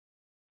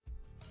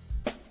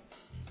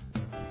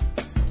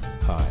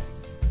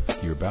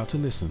about to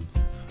listen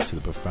to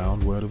the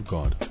profound Word of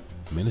God,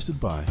 ministered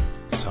by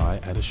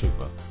Tai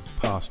Adeshopa,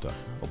 pastor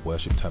of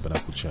Worship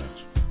Tabernacle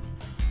Church.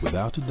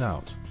 Without a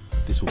doubt,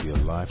 this will be a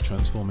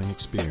life-transforming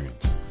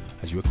experience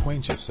as you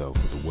acquaint yourself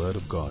with the Word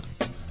of God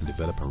and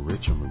develop a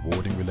rich and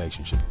rewarding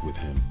relationship with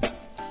Him.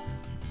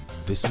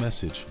 This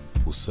message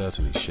will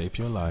certainly shape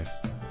your life,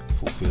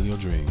 fulfill your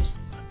dreams,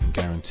 and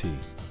guarantee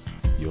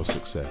your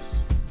success.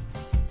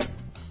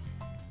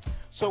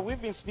 So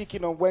we've been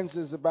speaking on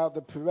Wednesdays about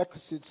the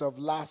prerequisites of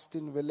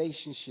lasting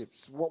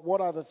relationships.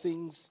 What are the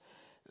things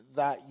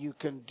that you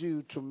can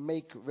do to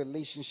make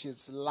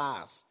relationships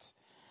last?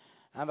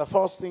 And the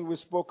first thing we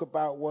spoke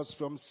about was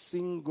from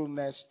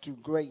singleness to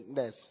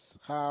greatness.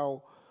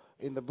 How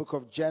in the book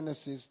of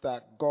Genesis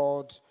that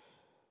God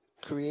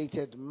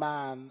created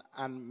man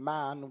and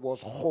man was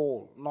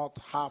whole, not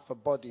half a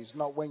body. It's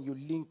not when you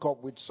link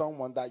up with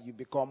someone that you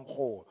become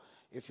whole.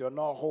 If you're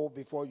not whole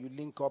before you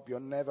link up,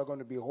 you're never going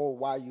to be whole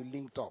while you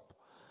linked up.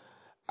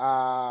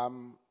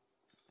 And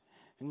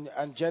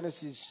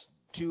Genesis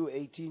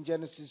 2:18,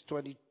 Genesis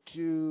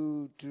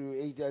 22 to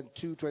 8 and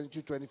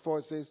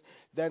 2:22-24 says,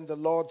 "Then the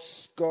Lord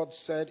God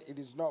said, it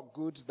is not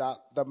good that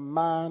the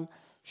man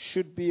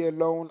should be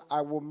alone.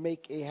 I will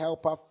make a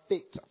helper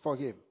fit for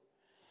him.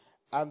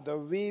 And the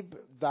rib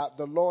that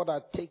the Lord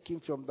had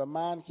taken from the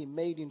man, he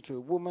made into a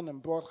woman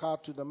and brought her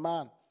to the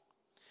man.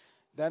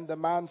 Then the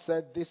man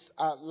said, this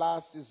at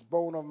last is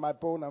bone of my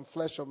bone and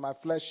flesh of my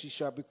flesh. She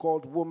shall be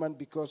called woman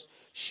because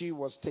she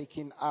was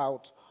taken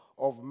out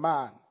of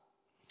man."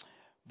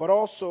 But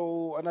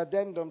also an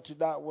addendum to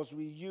that was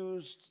we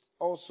used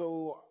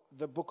also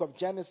the book of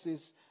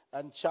Genesis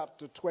and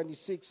chapter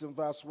 26 and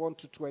verse 1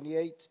 to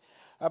 28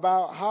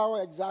 about how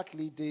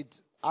exactly did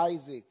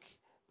Isaac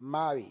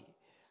marry?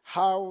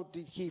 How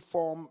did he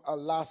form a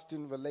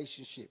lasting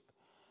relationship?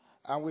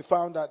 And we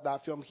found out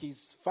that from his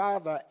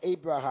father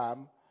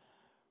Abraham,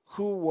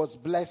 who was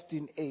blessed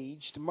in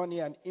age, money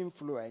and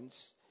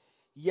influence,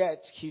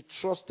 yet he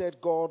trusted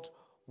God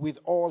with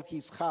all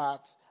his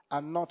heart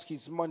and not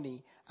his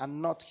money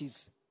and not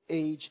his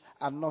age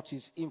and not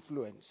his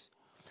influence.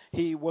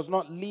 He was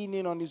not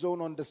leaning on his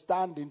own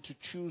understanding to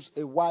choose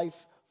a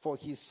wife for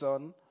his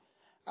son,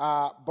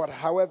 but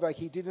however,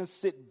 he didn't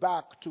sit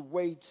back to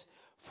wait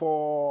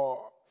for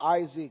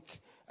Isaac's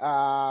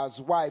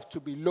wife to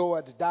be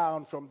lowered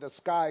down from the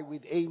sky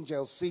with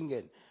angels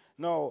singing.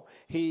 No,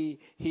 he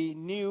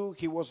knew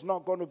he was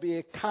not going to be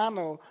a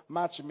carnal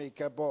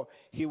matchmaker, but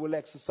he will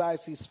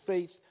exercise his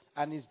faith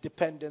and his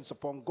dependence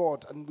upon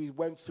God. And we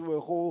went through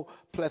a whole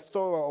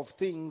plethora of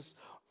things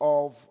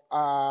of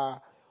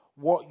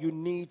what you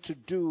need to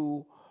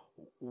do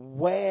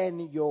when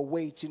you're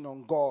waiting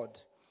on God.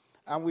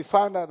 And we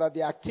found out that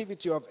the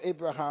activity of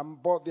Abraham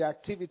brought the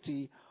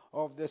activity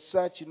of the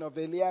searching of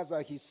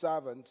Eliezer, his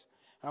servant.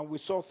 And we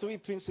saw three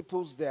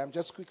principles there. I'm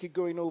just quickly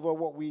going over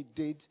what we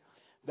did.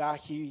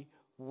 That he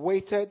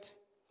waited,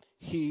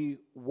 he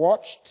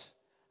watched,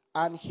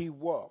 and he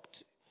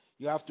worked.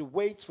 You have to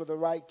wait for the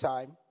right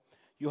time.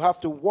 You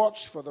have to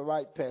watch for the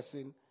right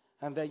person.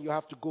 And then you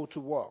have to go to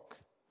work.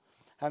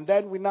 And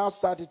then we now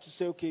started to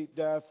say, okay,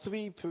 there are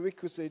three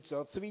prerequisites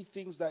or three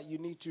things that you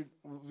need to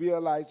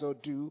realize or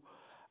do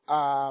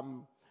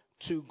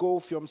to go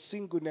from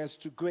singleness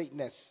to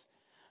greatness.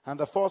 And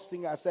the first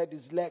thing I said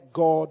is let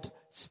God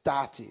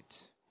start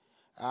it.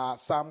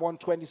 Psalm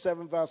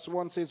 127 verse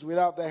 1 says,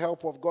 "Without the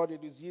help of God,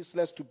 it is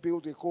useless to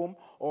build a home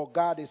or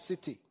guard a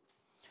city."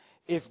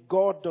 If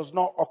God does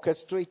not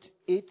orchestrate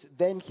it,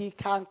 then he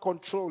can't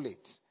control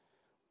it.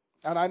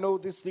 And I know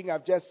this thing,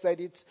 I've just said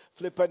it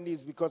flippantly,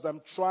 is because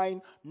I'm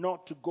trying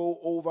not to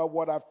go over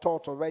what I've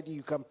taught already.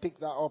 You can pick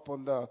that up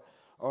on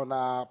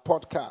our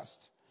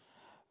podcast.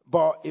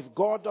 But if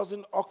God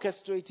doesn't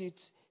orchestrate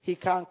it, he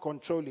can't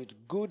control it.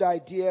 Good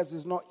ideas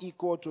is not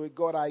equal to a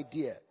God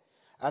idea.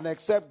 And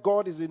except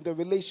God is in the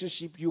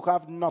relationship, you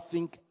have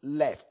nothing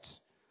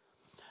left.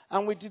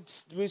 And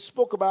we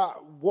spoke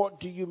about what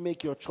do you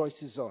make your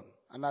choices on.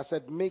 And I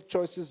said make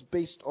choices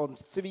based on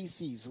 3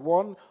 C's.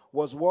 One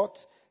was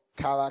what?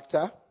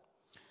 Character.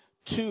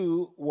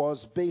 2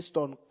 was based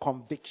on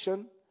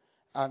conviction.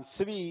 And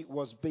 3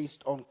 was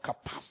based on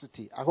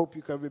capacity. I hope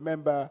you can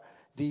remember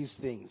these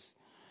things.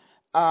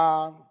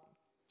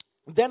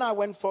 Then I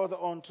went further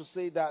on to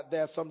say that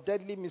there are some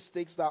deadly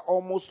mistakes that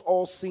almost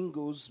all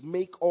singles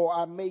make or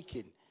are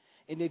making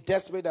in a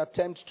desperate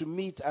attempt to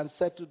meet and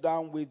settle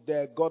down with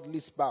their godly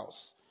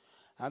spouse.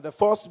 And the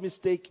first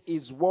mistake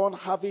is one,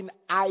 having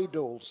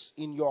idols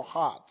in your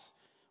heart.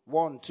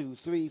 1, 2,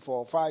 3,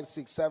 4, 5,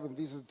 6, 7.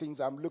 These are the things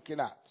I'm looking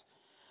at.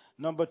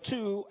 Number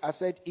 2, I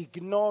said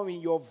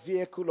ignoring your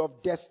vehicle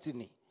of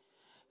destiny.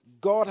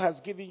 God has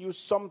given you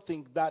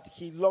something that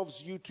he loves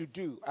you to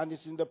do, and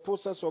it's in the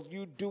process of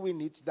you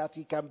doing it that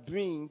he can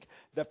bring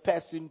the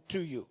person to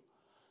you.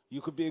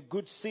 You could be a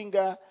good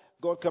singer,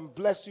 God can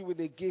bless you with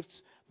a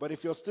gift, but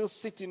if you're still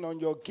sitting on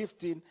your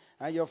gifting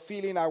and you're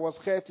feeling, I was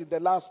hurt in the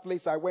last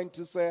place I went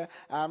to say,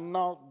 I'm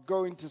not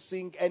going to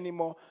sing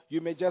anymore,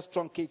 you may just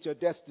truncate your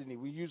destiny.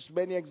 We used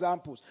many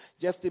examples.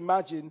 Just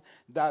imagine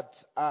that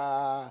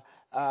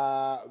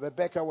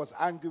Rebecca was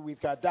angry with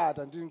her dad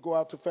and didn't go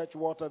out to fetch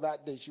water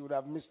that day. She would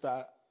have missed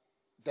her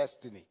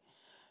destiny.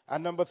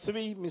 And number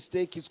 3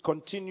 mistake is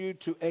continue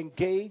to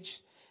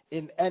engage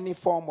in any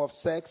form of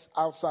sex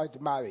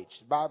outside marriage.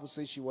 The Bible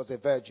says she was a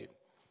virgin.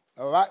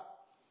 All right?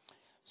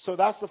 So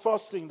that's the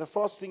first thing. The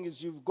first thing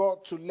is you've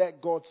got to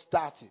let God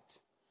start it.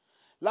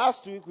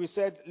 Last week we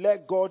said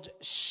let God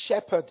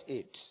shepherd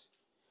it.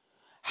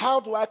 How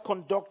do I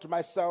conduct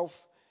myself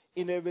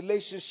in a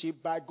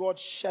relationship by God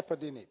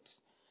shepherding it?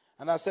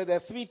 And I said there are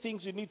 3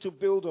 things you need to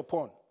build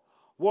upon.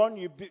 1,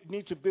 you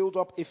need to build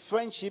up a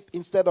friendship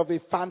instead of a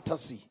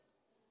fantasy.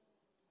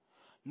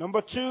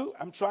 Number 2,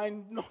 I'm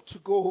trying not to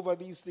go over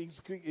these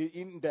things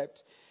in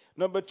depth.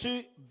 Number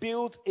 2,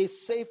 build a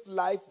safe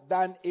life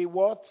than a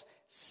what?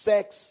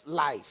 Sex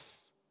life.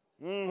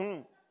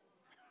 Mm-hmm.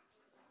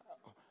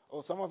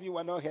 Oh, some of you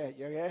are not here.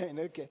 You're here?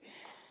 Okay.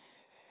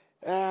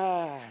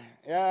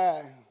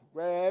 Yeah.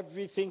 Where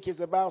everything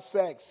is about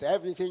sex.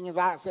 Everything is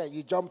about sex.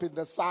 You jump in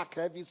the sack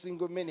every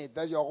single minute.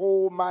 That your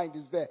whole mind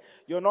is there.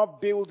 You're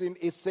not building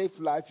a safe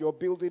life. You're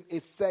building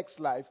a sex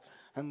life.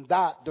 And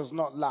that does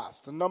not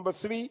last. And number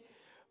 3,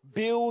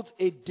 build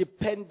a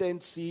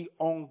dependency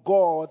on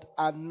God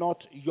and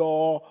not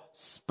your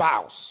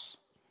spouse.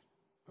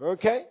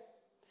 Okay?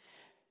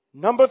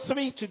 Number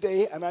 3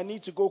 today, and I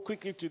need to go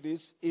quickly to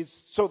this,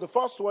 is, so the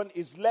first one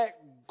is let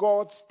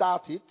God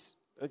start it.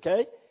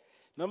 Okay?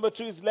 Number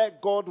 2 is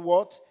let God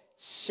what?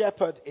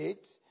 Shepherd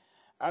it.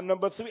 And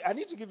number 3, I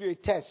need to give you a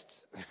test.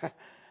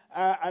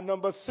 And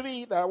number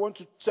 3 that I want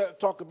to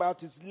talk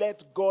about is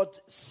let God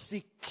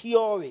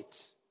secure it.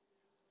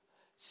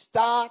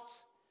 Start,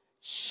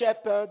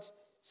 shepherd,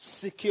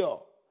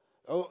 secure.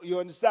 Oh, you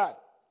understand?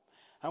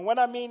 And when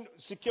I mean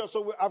secure,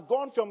 so I've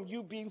gone from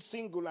you being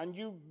single and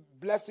you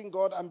blessing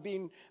God and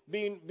being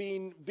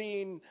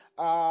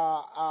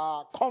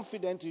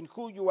confident in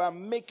who you are,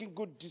 making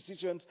good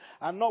decisions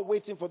and not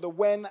waiting for the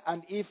when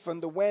and if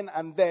and the when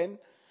and then.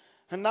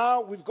 And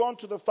now we've gone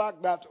to the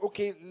fact that,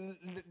 okay,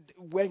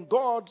 when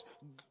God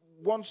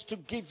wants to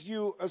give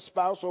you a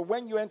spouse or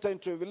when you enter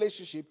into a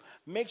relationship,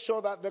 make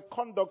sure that the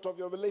conduct of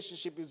your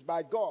relationship is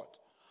by God.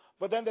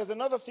 But then there's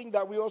another thing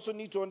that we also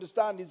need to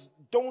understand is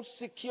don't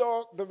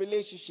secure the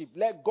relationship.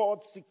 Let God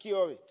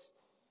secure it.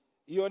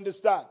 You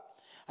understand?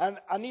 And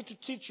I need to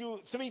teach you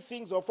 3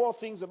 things or 4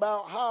 things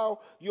about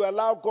how you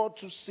allow God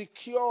to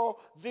secure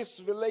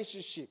this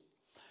relationship.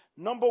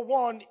 Number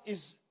 1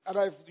 is, and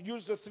I've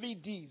used the 3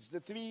 Ds, the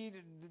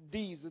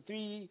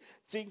 3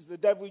 things the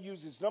devil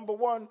uses. Number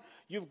 1,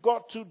 you've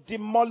got to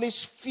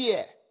demolish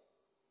fear.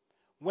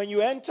 When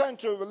you enter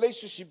into a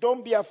relationship,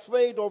 don't be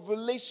afraid of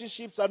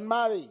relationships and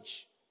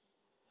marriage.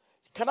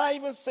 Can I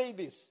even say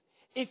this?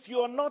 If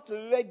you're not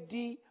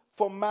ready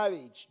for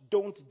marriage,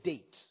 don't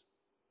date.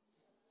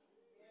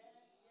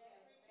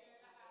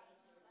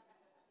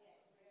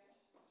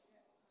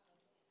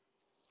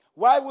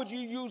 Why would you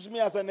use me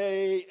as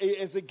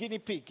a guinea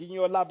pig in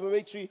your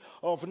laboratory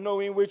of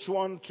knowing which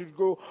one to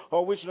go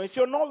or which one? If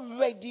you're not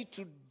ready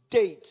to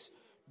date,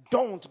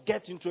 don't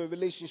get into a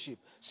relationship.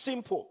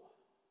 Simple.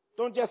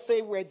 Don't just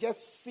say we're just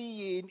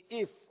seeing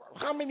if.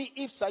 How many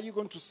ifs are you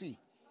going to see?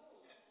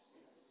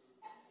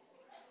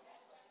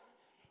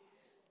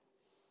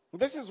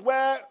 This is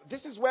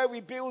where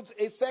we build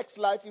a sex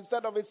life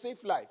instead of a safe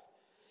life.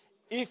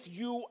 If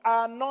you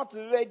are not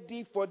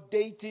ready for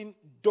dating,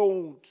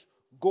 don't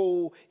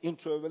go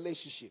into a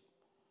relationship.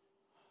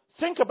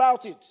 Think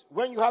about it.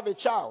 When you have a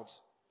child,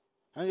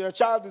 and your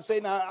child is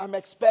saying, I'm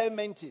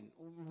experimenting.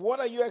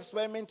 What are you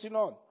experimenting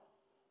on?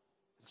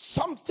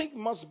 Something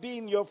must be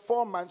in your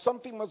forefront.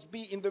 Something must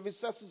be in the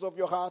recesses of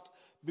your heart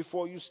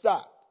before you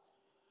start.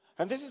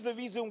 And this is the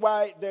reason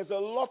why there's a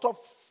lot of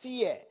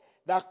fear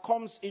that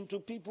comes into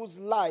people's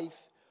life,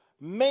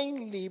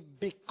 mainly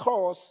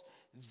because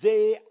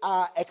they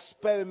are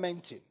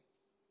experimenting.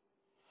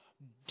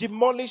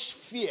 Demolish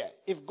fear.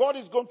 If God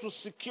is going to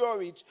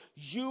secure it,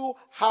 you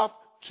have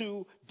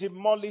to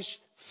demolish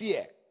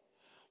fear.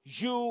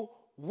 You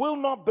will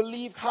not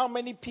believe how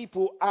many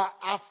people are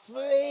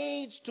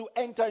afraid to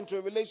enter into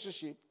a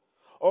relationship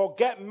or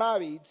get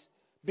married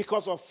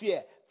because of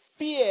fear.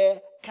 Fear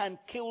can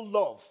kill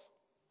love.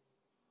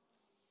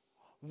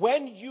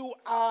 When you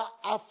are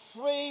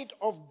afraid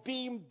of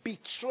being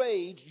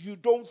betrayed, you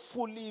don't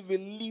fully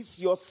release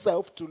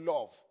yourself to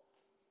love.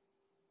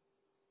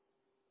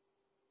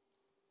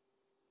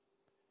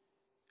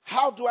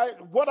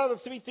 What are the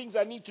 3 things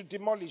I need to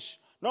demolish?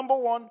 Number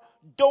 1,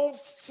 don't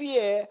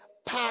fear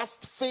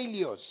past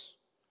failures,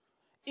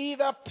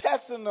 either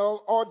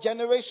personal or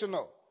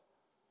generational.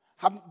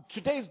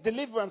 Today's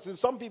deliverance in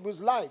some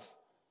people's life.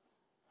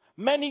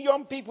 Many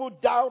young people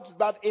doubt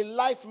that a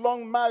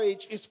lifelong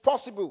marriage is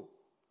possible.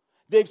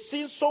 They've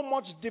seen so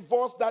much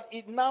divorce that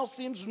it now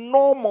seems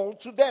normal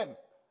to them.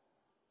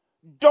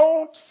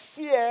 Don't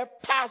fear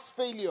past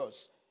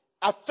failures.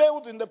 I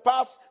failed in the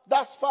past,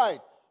 that's fine.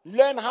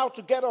 Learn how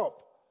to get up.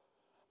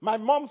 My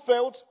mom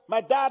failed,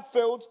 my dad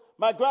failed,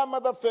 my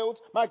grandmother failed,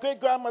 my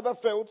great-grandmother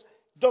failed.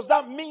 Does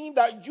that mean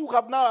that you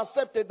have now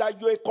accepted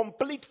that you're a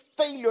complete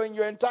failure in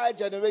your entire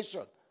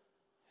generation?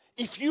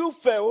 If you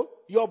fail,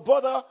 your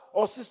brother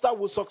or sister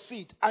will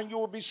succeed, and you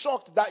will be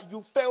shocked that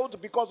you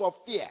failed because of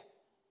fear.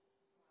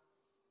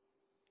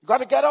 You got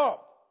to get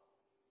up.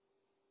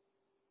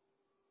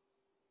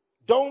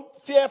 Don't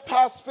fear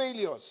past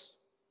failures.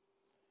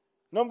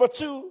 Number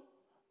 2,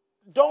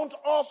 don't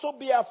also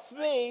be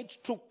afraid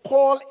to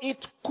call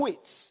it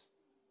quits.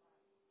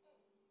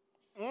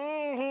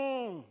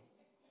 Don't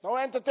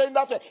entertain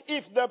that.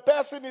 If the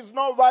person is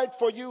not right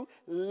for you,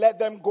 let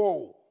them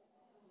go.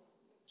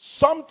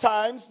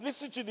 Sometimes,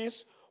 listen to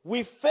this,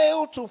 we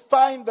fail to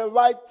find the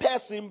right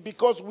person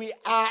because we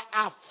are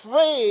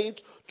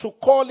afraid to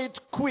call it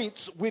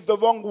quits with the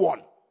wrong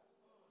one.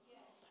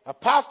 A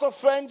pastor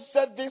friend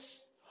said this.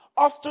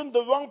 Often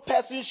the wrong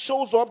person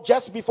shows up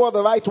just before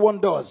the right one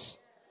does.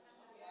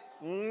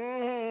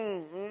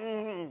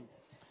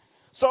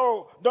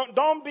 So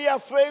don't be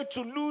afraid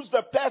to lose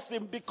the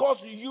person, because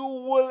you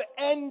will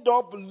end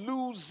up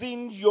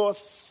losing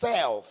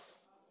yourself.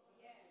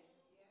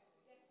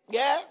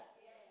 Yeah?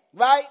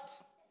 Right?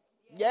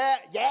 Yeah.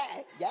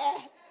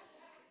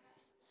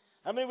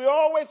 I mean, we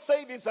always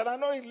say this, and I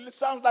know it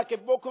sounds like a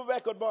vocal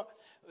record, but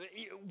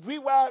we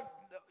were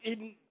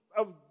in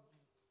a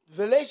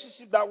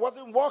relationship that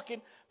wasn't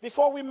working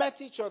before we met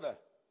each other.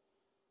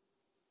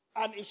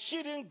 And if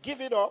she didn't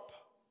give it up,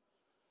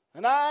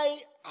 and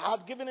I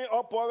had given it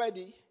up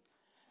already,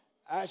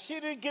 and she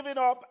didn't give it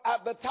up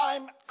at the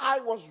time I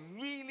was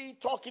really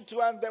talking to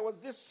her, and there was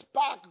this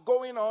spark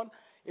going on.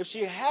 If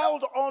she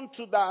held on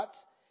to that,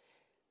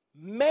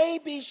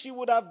 maybe she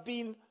would have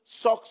been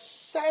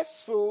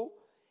successful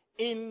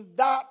in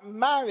that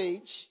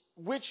marriage,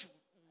 which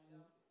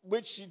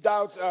she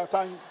doubts.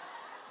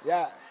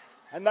 Yeah.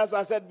 And as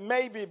I said,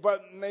 maybe,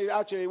 but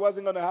actually it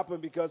wasn't going to happen,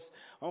 because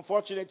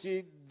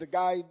unfortunately the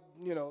guy,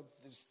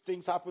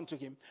 things happened to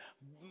him.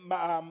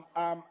 I'm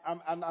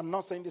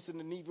not saying this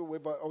in an evil way,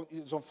 but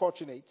it's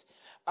unfortunate.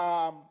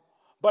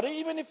 But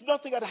even if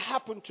nothing had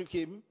happened to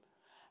him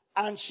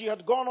and she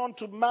had gone on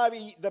to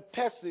marry the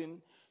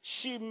person,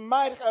 she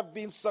might have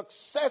been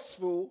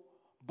successful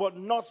but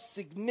not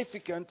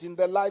significant in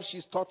the life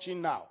she's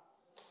touching now.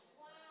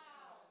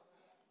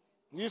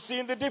 You see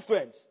the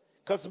difference?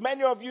 Because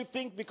many of you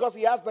think because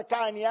he has the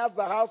car and he has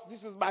the house,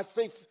 this is my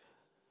safe.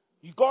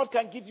 God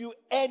can give you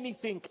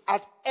anything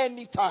at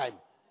any time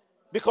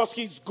because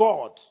he's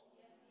God.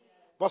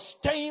 But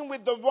staying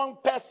with the wrong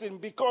person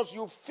because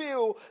you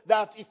feel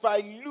that if I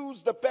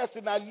lose the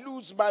person, I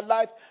lose my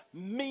life,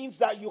 means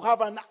that you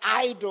have an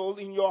idol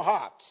in your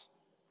heart.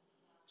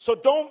 So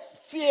don't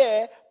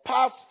fear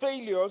past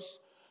failures.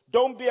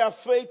 Don't be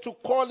afraid to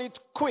call it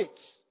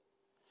quits.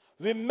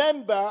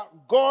 Remember,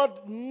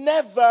 God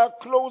never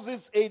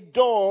closes a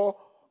door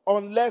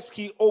unless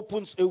he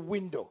opens a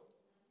window.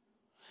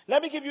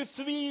 Let me give you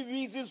 3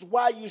 reasons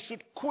why you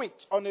should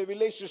quit on a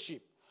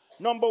relationship.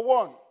 Number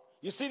 1,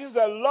 you see, this is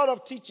a lot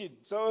of teaching,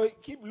 so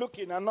keep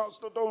looking and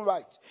don't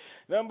write.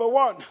 Number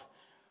 1,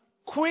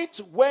 quit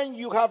when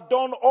you have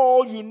done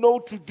all you know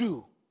to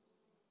do.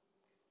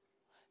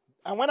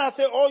 And when I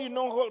say all you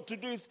know to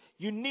do is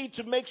you need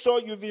to make sure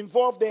you've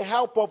involved the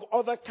help of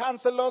other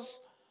counselors,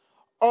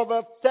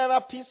 other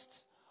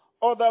therapists,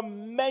 other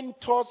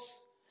mentors,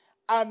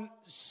 and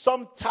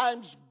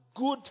sometimes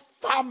good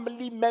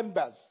family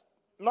members.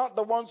 Not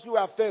the ones who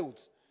have failed.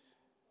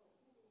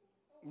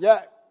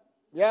 Yeah.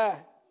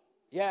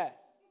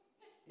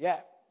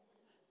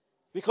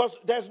 Because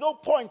there's no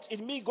point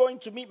in me going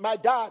to meet my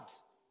dad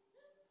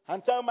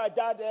and tell my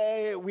dad,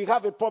 hey, we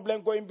have a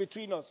problem going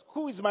between us.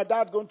 Who is my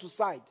dad going to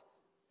side?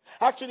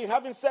 Actually,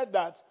 having said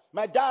that,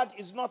 my dad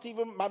is not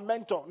even my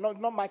mentor, not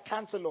my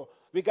counselor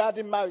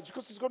regarding marriage,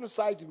 because he's going to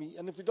side me.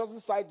 And if he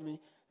doesn't side me,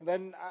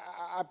 then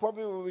I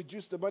probably will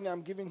reduce the money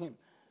I'm giving him.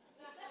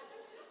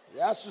 He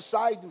has to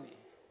side me.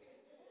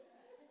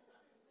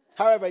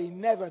 However, he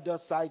never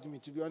does side me,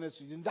 to be honest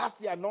with you. And that's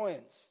the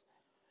annoyance.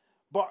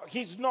 But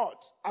he's not.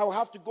 I'll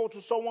have to go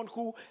to someone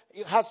who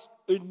has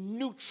a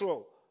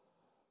neutral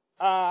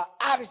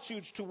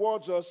attitude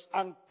towards us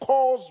and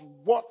calls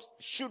what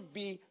should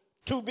be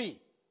to be.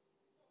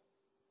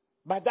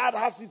 My dad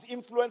has his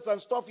influence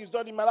and stuff he's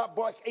done in my life,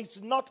 but it's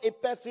not a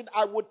person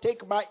I would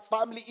take my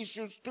family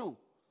issues to.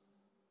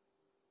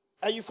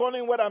 Are you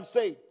following what I'm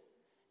saying?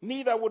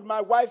 Neither would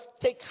my wife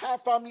take her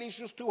family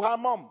issues to her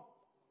mom.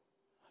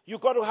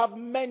 You've got to have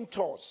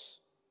mentors.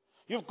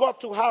 You've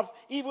got to have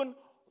even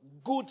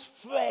good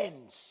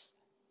friends.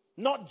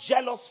 Not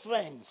jealous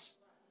friends.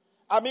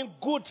 I mean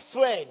good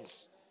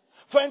friends.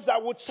 Friends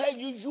that will tell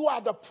you you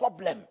are the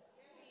problem.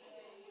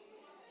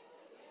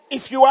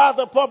 If you are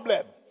the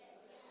problem.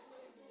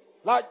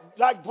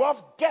 Like, bro,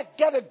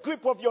 get a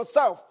grip of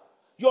yourself.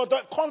 You're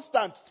the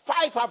constant.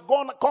 5 have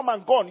come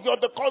and gone. You're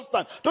the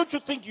constant. Don't you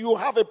think you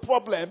have a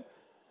problem?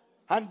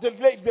 And the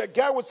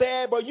girl will say,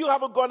 hey, but you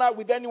haven't gone out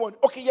with anyone.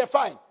 Okay, yeah,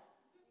 fine.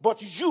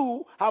 but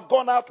you have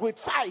gone out with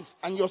 5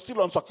 and you're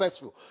still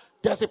unsuccessful.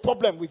 There's a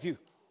problem with you.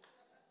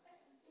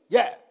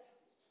 Yeah.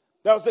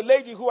 There was a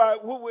lady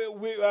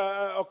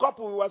a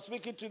couple we were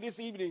speaking to this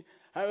evening,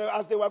 and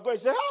as they were going,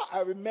 she said,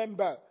 I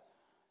remember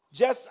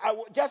just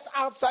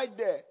outside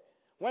there,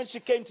 when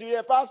she came to me,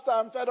 Pastor,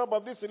 I'm fed up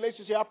of this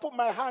relationship. I put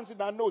my hands in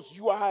her nose.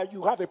 You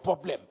have a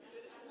problem.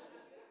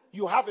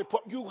 You have a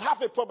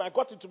problem. I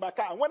got into my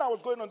car, and when I was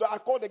going on, I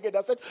called again.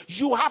 I said,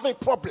 you have a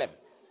problem.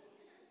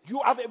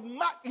 You have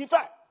in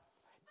fact,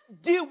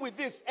 deal with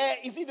this.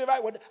 Is it the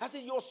right word? I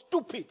said, you're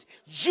stupid.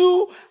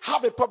 You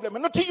have a problem.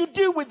 And until you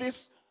deal with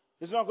this,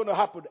 it's not going to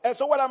happen. And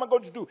so what am I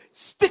going to do?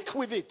 Stick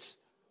with it.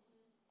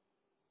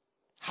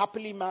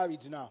 Happily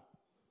married now.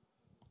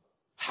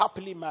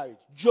 Happily married.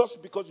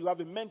 Just because you have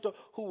a mentor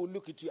who will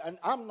look at you. And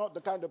I'm not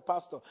the kind of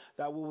pastor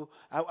that I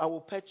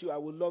will pet you, I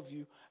will love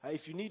you.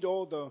 If you need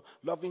all the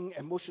loving,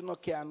 emotional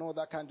care and all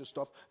that kind of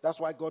stuff, that's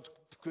why God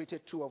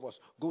created 2 of us.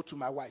 Go to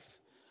my wife.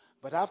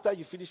 But after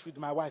you finish with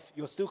my wife,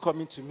 you're still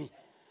coming to me.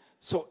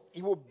 So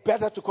it will be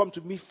better to come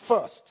to me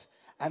first,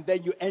 and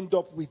then you end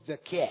up with the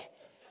care.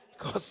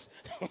 Because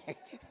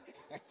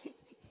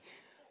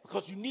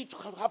you need to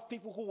have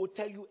people who will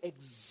tell you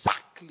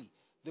exactly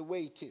the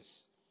way it is.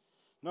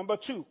 Number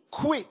 2,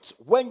 quit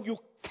when you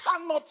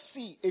cannot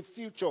see a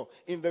future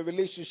in the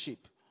relationship.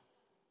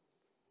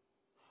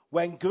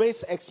 When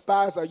grace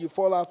expires and you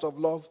fall out of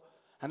love,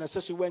 and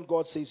especially when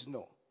God says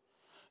no.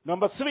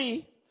 Number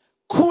 3,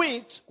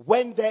 quit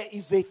when there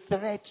is a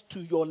threat to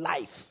your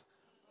life.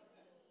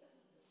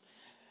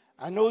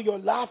 I know you're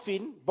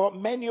laughing, but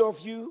many of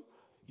you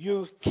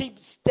keep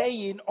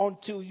staying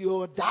until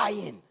you're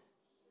dying.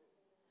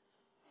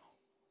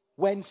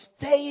 When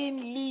staying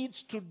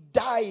leads to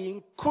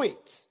dying, quit.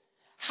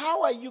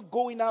 How are you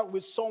going out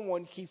with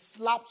someone, he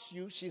slaps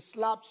you, she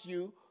slaps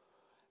you,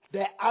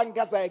 their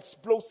angers are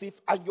explosive,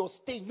 and you're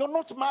staying? You're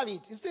not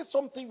married. Is there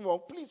something wrong?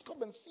 Please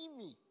come and see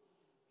me.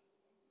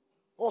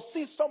 Or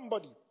see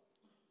somebody.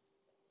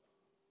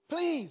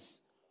 Please.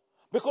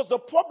 Because the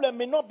problem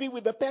may not be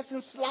with the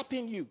person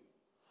slapping you.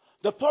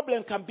 The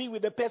problem can be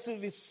with the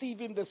person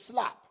receiving the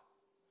slap.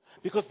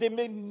 Because they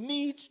may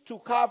need to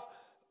have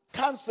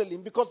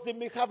counseling, because they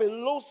may have a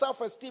low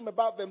self-esteem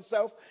about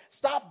themselves,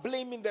 start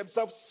blaming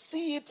themselves,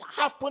 see it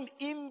happen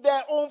in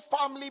their own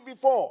family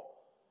before,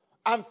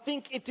 and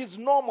think it is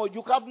normal.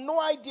 You have no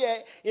idea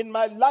in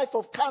my life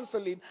of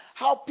counseling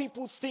how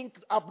people think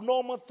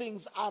abnormal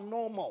things are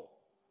normal.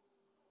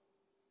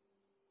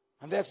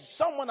 And there's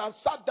someone I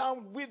sat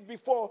down with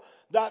before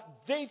that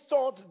they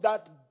thought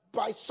that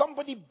by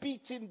somebody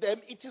beating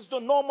them, it is the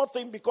normal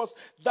thing because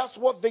that's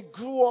what they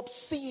grew up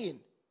seeing.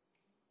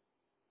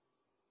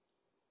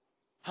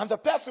 And the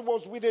person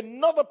was with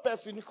another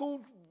person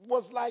who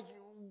was like,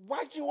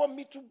 why do you want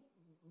me to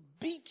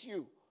beat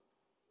you?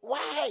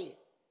 Why?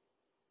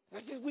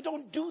 Like, we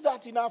don't do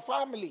that in our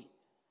family.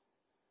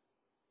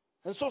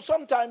 And so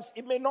sometimes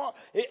it may not,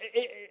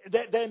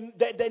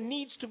 there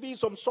needs to be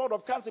some sort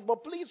of counseling.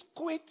 But please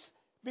quit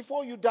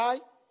before you die.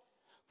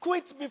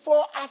 Quit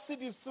before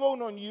acid is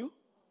thrown on you.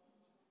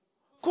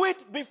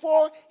 Quit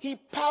before he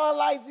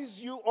paralyzes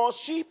you or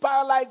she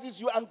paralyzes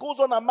you and goes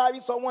on and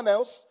marries someone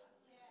else.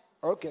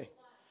 Okay.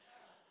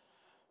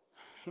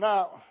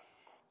 Now,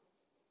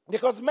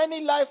 because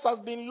many lives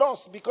have been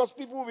lost because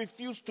people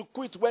refuse to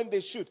quit when they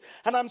should.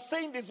 And I'm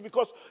saying this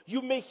because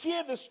you may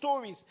hear the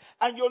stories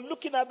and you're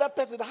looking at that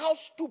person. How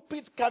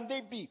stupid can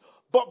they be?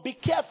 But be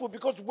careful,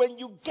 because when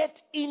you get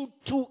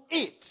into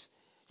it,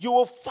 you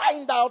will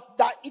find out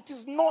that it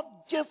is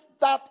not just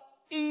that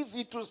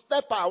easy to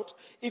step out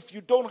if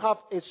you don't have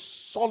a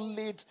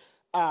solid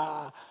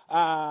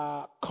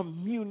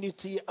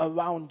community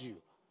around you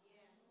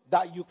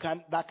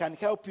that can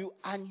help you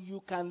and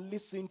you can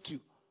listen to.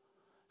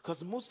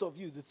 Because most of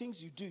you, the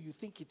things you do, you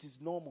think it is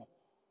normal.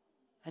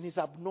 And it's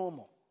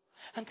abnormal.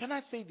 And can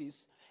I say this?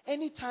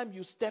 Anytime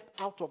you step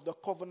out of the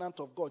covenant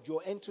of God,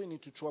 you're entering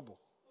into trouble.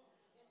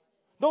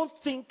 Don't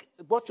think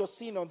what you're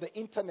seeing on the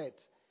internet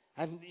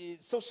and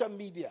social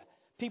media,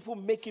 people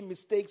making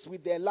mistakes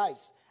with their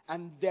lives,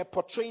 and they're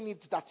portraying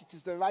it that it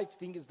is the right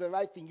thing, is the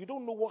right thing. You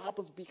don't know what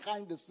happens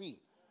behind the scene.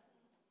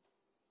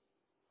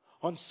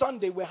 On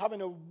Sunday, we're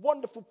having a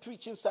wonderful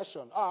preaching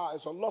session.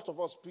 There's a lot of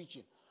us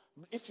preaching.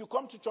 If you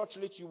come to church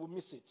late, you will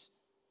miss it.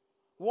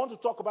 We want to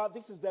talk about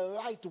this is the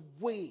right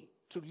way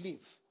to live.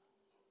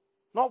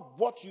 Not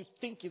what you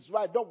think is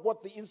right. Not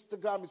what the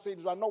Instagram is saying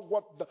is right. Not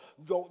what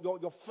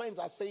your friends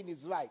are saying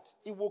is right.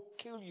 It will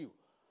kill you.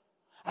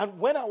 And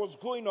when I was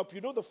growing up,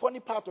 you know the funny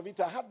part of it,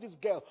 I had this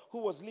girl who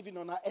was living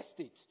on our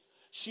estate.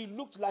 She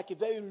looked like a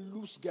very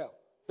loose girl.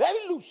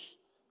 Very loose.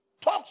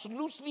 Talks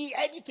loosely,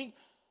 anything.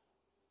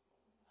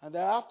 And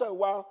then after a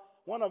while,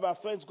 one of our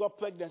friends got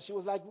pregnant. She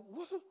was like,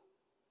 what?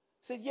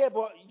 Said, yeah,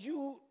 but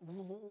you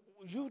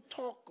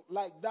talk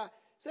like that.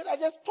 Said, I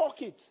just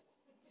talk it.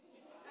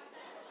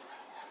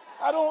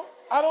 I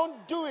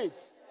don't do it.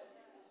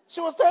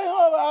 She was saying,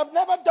 oh, I've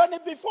never done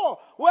it before.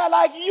 Well,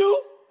 like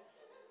you,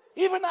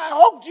 even I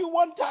hugged you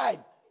one time.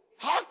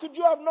 How could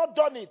you have not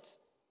done it?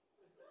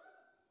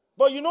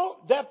 But you know,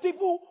 there are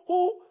people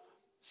who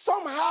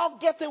somehow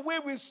get away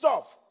with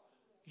stuff.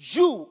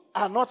 You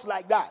are not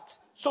like that.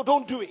 So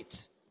don't do it.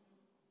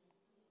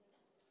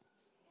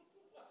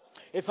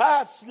 If I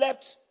had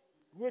slept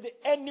with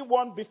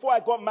anyone before I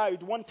got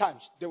married one time,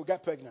 they would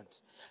get pregnant.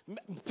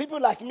 People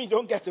like me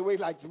don't get away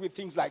with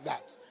things like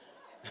that.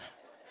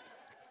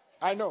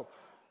 I know.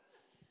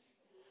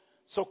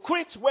 So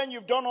quit when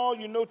you've done all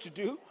you know to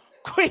do.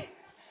 Quit.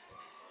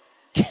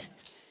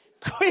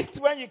 Quit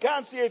when you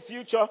can't see a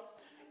future.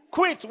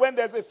 Quit when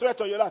there's a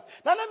threat on your life.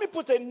 Now let me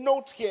put a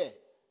note here.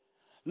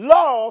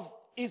 Love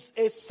is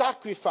a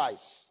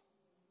sacrifice.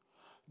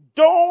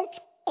 Don't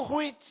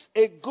quit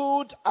a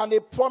good and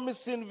a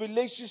promising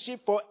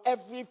relationship for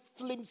every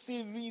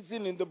flimsy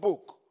reason in the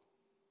book.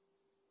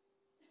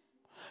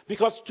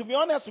 Because to be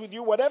honest with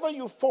you, whatever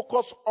you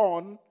focus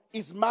on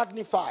is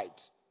magnified.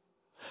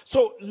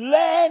 So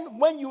learn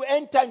when you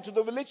enter into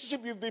the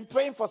relationship you've been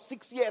praying for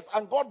 6 years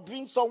and God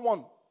brings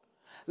someone.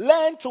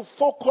 Learn to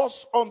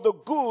focus on the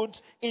good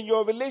in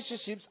your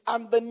relationships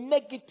and the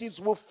negatives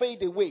will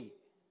fade away.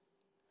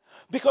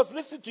 Because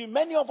listen to me,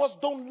 many of us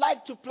don't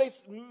like to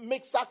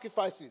make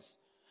sacrifices.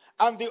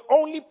 And the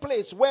only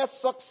place where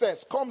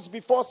success comes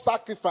before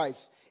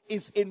sacrifice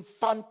is in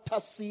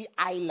Fantasy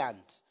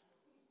Island.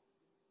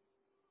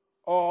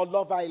 Or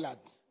Love Island.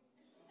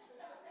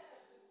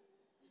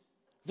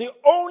 The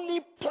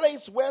only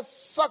place where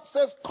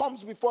success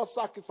comes before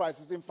sacrifice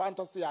is in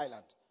Fantasy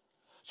Island.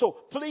 So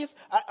please,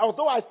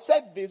 although I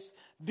said this,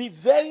 be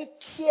very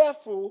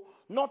careful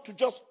not to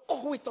just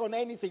quit on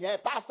anything.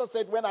 Pastor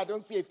said when I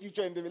don't see a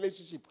future in the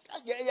relationship.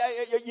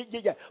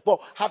 Yeah.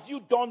 But have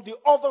you done the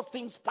other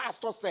things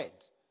Pastor said?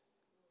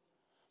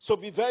 So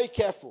be very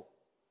careful.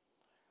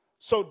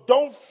 So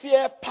don't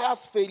fear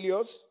past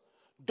failures.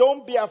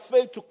 Don't be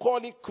afraid to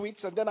call it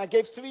quits. And then I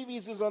gave 3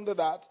 reasons under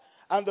that.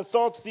 And the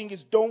third thing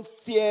is don't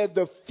fear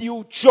the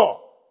future.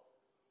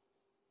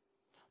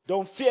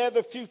 Don't fear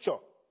the future.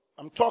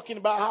 I'm talking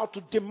about how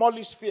to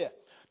demolish fear.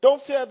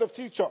 Don't fear the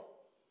future.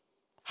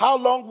 How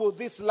long will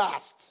this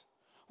last?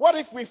 What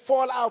if we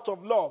fall out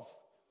of love?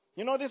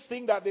 You know this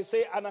thing that they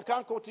say, and I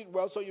can't quote it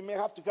well, so you may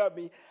have to tell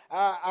me,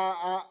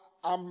 I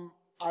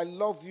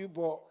love you,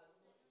 but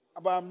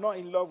I'm not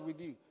in love with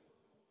you.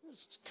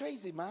 It's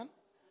crazy, man.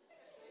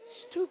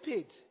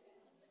 Stupid.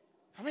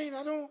 Many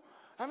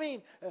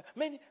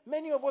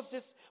of us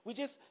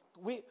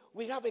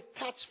we have a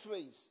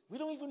catchphrase. We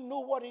don't even know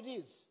what it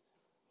is.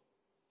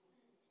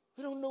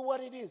 We don't know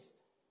what it is.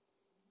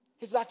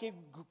 It's like a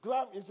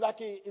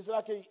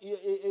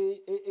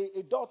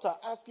daughter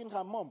asking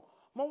her mom,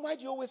 "Mom, why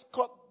do you always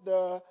cut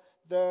the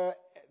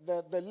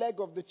leg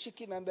of the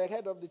chicken and the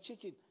head of the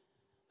chicken?"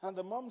 And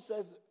the mom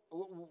says,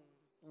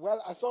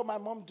 "Well, I saw my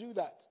mom do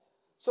that."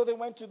 So they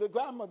went to the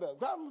grandmother.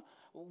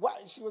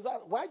 She was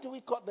asked, "Why do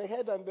we cut the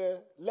head and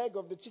the leg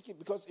of the chicken?"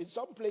 Because in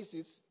some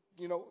places,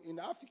 in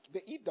Africa,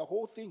 they eat the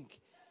whole thing.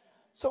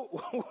 So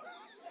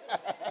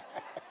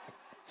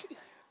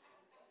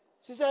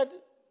she said,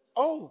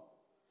 "Oh,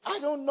 I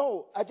don't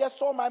know. I just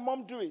saw my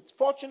mom do it."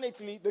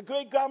 Fortunately, the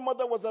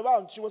great-grandmother was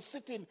around. She was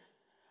sitting.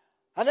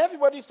 And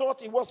everybody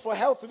thought it was for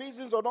health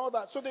reasons and all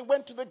that. So they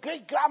went to the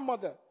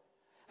great-grandmother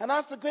and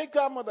asked the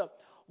great-grandmother,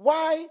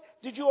 "Why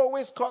did you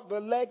always cut the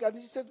leg?" And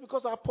she said,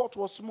 "Because our pot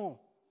was small."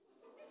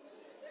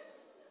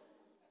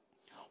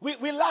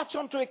 We latch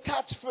onto a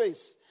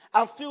catchphrase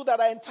and feel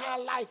that our entire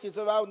life is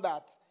around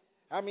that.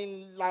 I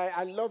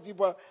love you,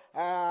 but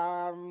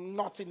I'm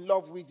not in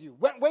love with you.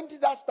 When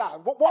did that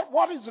start?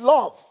 What is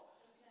love?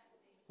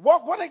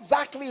 What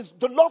exactly is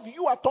the love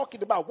you are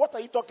talking about? What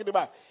are you talking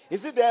about?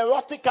 Is it the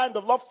erotic kind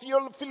of love,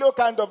 filial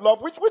kind of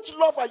love? Which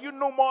love are you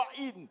no more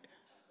in?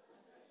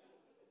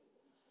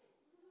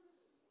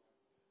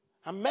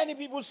 And many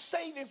people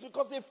say this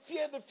because they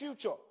fear the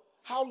future.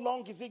 How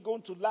long is it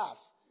going to last?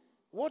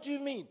 What do you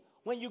mean?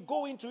 When you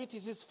go into it,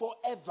 it is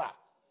forever.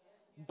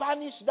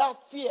 Banish that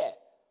fear.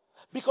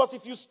 Because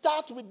if you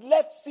start with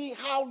let's see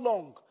how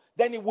long,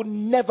 then it will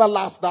never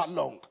last that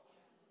long.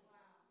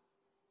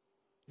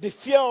 The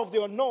fear of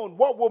the unknown.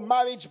 What will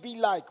marriage be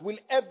like? Will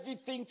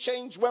everything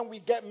change when we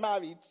get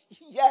married?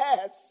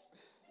 Yes.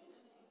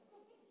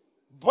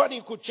 But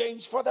it could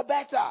change for the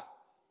better.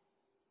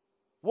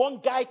 One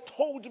guy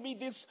told me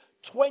this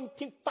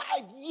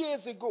 25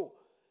 years ago.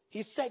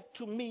 He said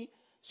to me,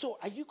 "So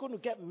are you going to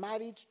get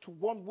married to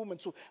one woman?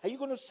 So are you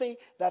going to say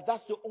that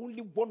that's the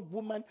only one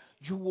woman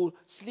you will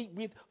sleep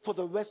with for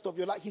the rest of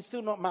your life?" He's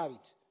still not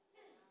married.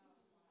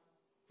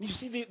 You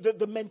see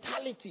the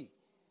mentality.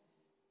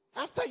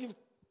 After you've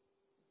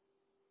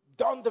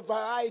done the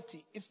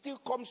variety, it still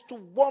comes to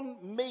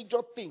one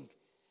major thing.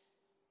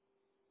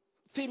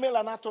 Female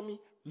anatomy,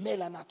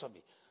 male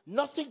anatomy.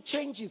 Nothing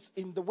changes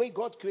in the way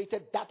God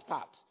created that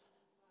part.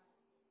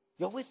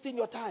 You're wasting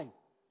your time.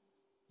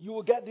 You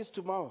will get this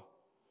tomorrow.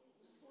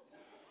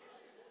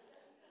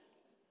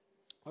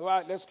 All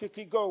right, let's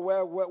quickly go.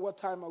 What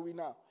time are we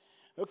now?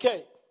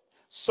 Okay,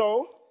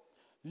 so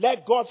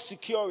let God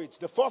secure it.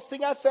 The first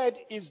thing I said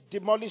is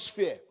demolish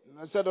fear.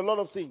 I said a lot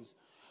of things.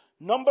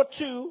 Number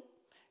 2,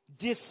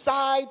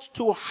 decide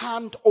to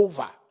hand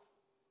over.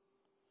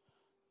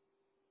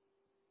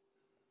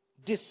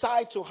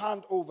 decide to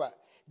hand over.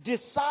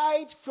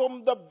 Decide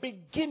from the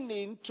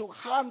beginning to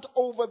hand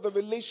over the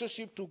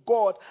relationship to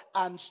God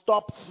and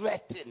stop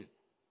fretting.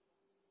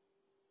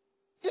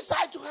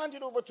 Decide to hand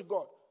it over to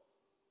God.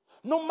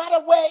 No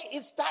matter where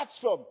it starts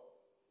from.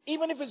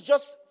 Even if it's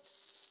just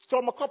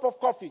from a cup of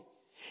coffee.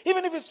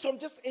 Even if it's from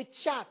just a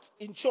chat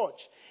in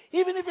church.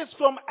 Even if it's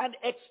from an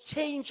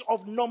exchange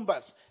of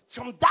numbers.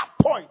 From that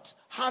point,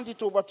 hand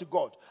it over to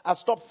God and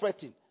stop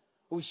fretting.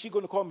 Oh, is she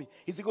going to call me?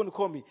 Is he going to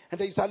call me? And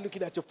then you start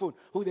looking at your phone.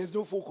 Oh, there's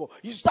no phone call.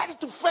 You started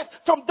to fret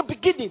from the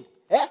beginning.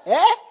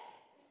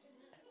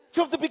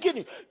 From the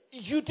beginning.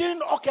 You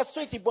didn't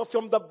orchestrate it, but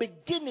from the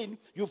beginning,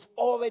 you've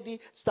already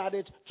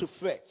started to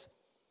fret.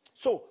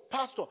 So,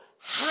 Pastor,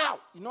 how?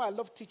 I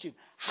love teaching.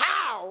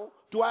 How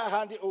do I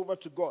hand it over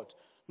to God?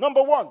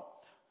 Number one,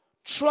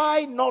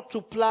 try not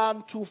to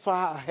plan too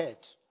far ahead.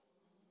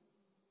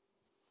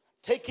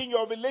 Taking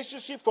your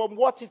relationship from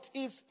what it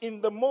is in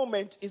the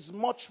moment is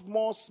much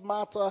more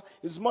smarter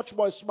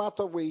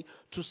way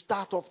to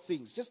start off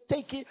things. Just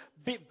take it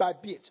bit by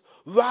bit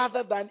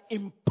rather than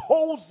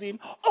imposing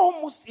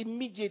almost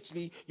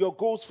immediately your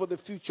goals for the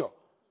future.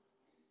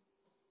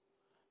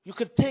 You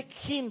could take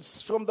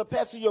hints from the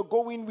person you're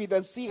going with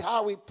and see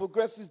how it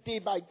progresses day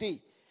by day.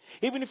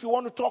 Even if you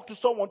want to talk to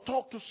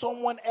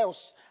someone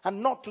else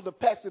and not to the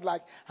person.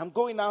 Like, I'm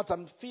going out,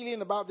 I'm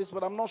feeling about this,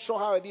 but I'm not sure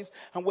how it is.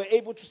 And we're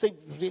able to say,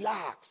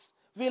 relax.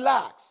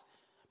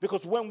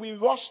 Because when we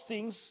rush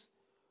things,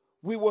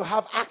 we will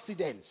have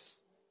accidents.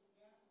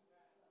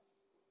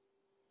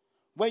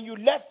 When you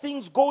let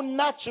things go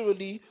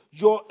naturally,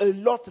 you're a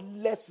lot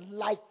less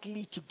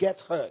likely to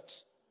get hurt.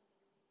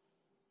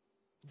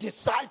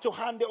 Decide to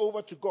hand it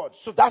over to God.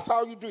 So that's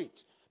how you do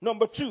it.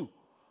 Number two,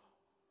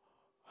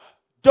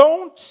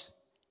 don't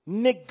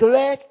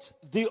neglect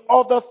the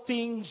other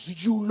things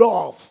you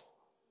love.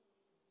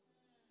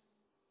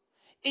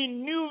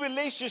 In new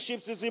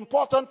relationships, it's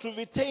important to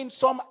retain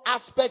some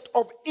aspect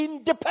of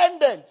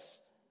independence.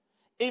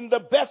 In the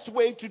best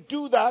way to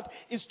do that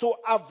is to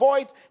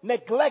avoid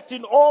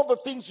neglecting all the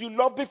things you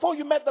love before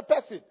you met the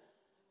person.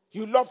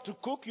 You love to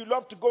cook, you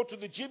love to go to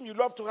the gym, you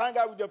love to hang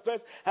out with your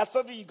friends, and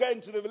suddenly you get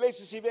into the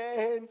relationship,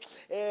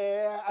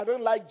 I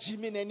don't like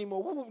gymming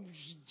anymore.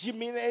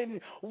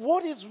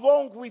 What is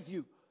wrong with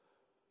you?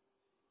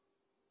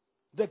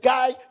 The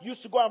guy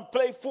used to go and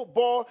play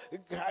football,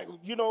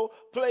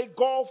 play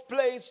golf,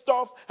 play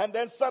stuff, and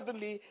then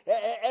suddenly,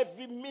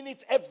 every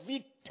minute, as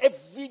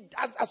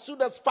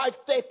soon as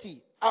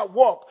 5:30 at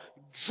work,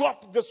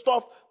 drop the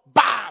stuff,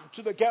 bam,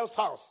 to the girl's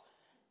house.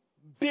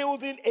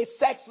 Building a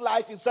sex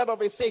life instead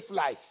of a safe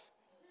life.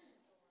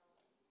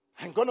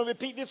 I'm going to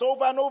repeat this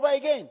over and over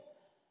again.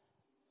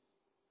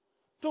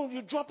 Don't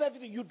you drop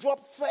everything. You drop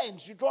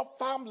friends. You drop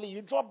family.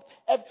 You drop...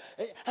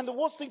 and the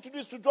worst thing to do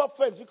is to drop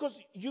friends because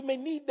you may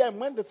need them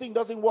when the thing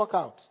doesn't work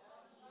out.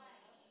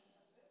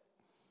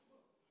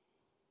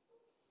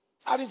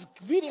 And it's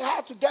really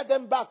hard to get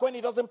them back when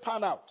it doesn't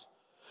pan out.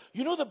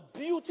 You know the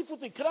beautiful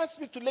thing... Can I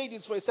speak to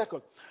ladies for a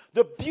second?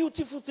 The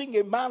beautiful thing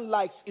a man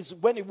likes is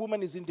when a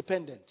woman is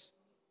independent.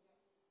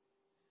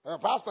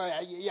 Pastor,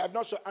 I'm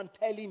not sure. I'm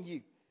telling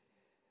you.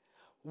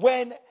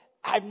 When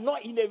I'm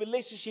not in a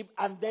relationship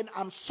and then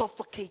I'm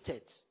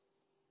suffocated.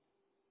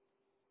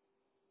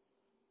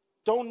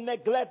 Don't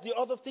neglect the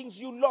other things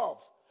you love.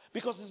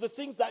 Because it's the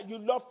things that you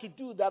love to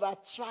do that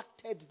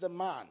attracted the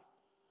man.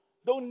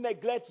 Don't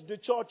neglect the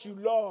church you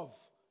love.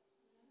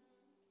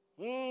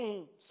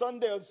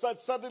 Sunday,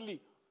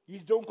 suddenly, you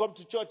don't come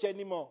to church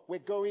anymore. We're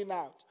going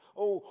out.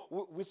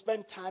 Oh, we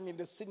spent time in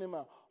the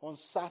cinema on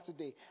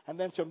Saturday. And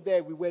then from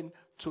there, we went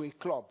to a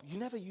club. You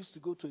never used to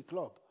go to a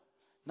club.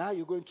 Now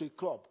you're going to a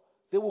club.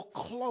 They will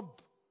club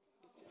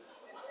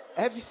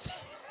everything.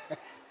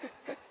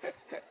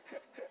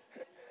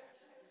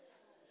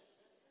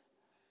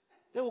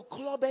 They will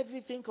club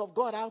everything of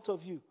God out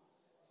of you.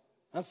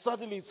 And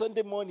suddenly,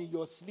 Sunday morning,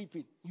 you're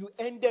sleeping. You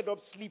ended up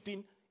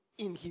sleeping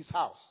in his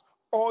house.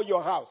 Or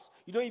your house.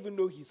 You don't even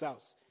know his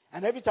house.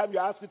 And every time you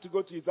ask him to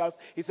go to his house,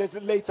 he says,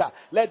 later,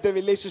 let the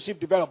relationship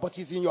develop. But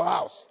he's in your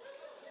house.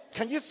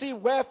 Can you see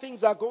where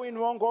things are going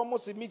wrong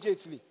almost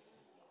immediately?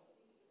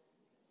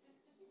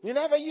 You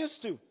never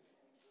used to.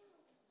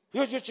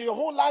 Your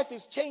whole life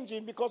is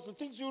changing because the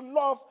things you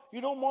love,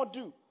 you no more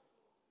do.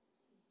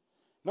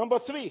 Number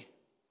 3,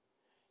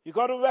 you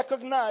got to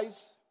recognize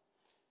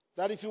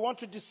that if you want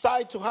to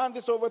decide to hand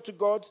this over to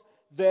God,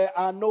 there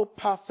are no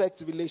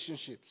perfect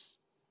relationships.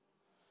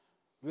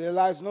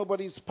 Realize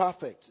nobody is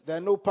perfect. There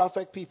are no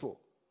perfect people.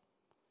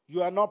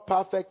 You are not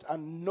perfect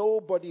and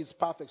nobody is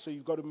perfect, so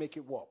you've got to make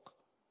it work.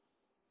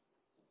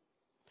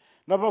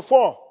 Number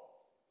 4,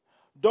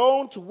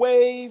 don't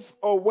wave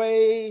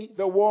away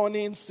the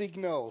warning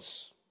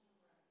signals.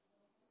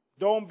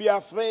 Don't be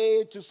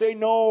afraid to say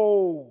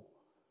no.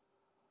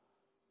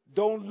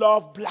 Don't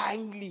love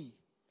blindly.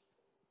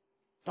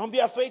 Don't be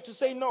afraid to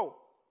say no.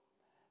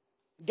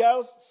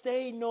 Girls,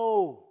 say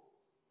no.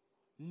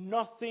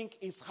 Nothing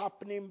is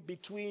happening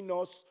between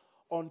us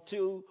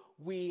until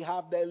we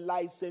have the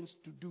license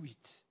to do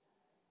it.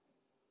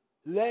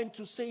 Learn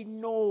to say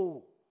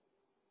no.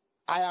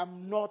 I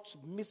am not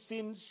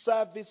missing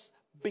service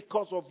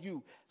because of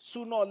you.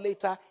 Sooner or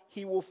later,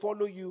 he will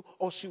follow you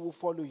or she will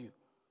follow you.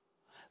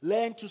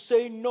 Learn to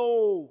say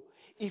no.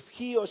 If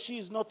he or she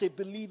is not a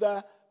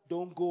believer,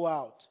 don't go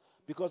out.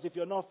 Because if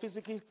you're not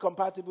physically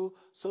compatible,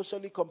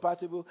 socially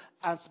compatible,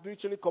 and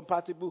spiritually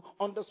compatible,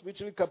 under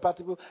spiritually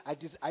compatible,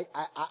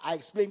 I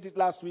explained it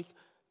last week,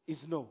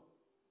 is no.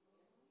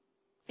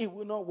 It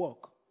will not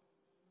work.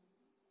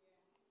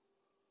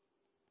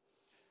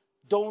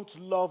 Don't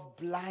love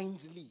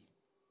blindly.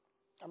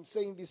 I'm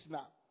saying this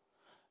now.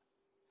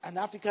 An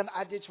African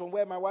adage from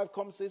where my wife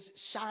comes says,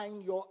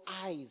 shine your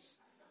eyes.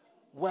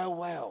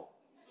 Well.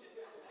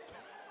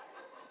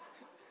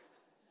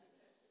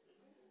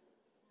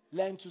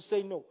 Learn to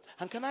say no.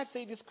 And can I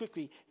say this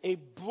quickly? A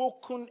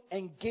broken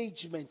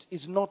engagement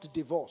is not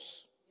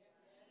divorce.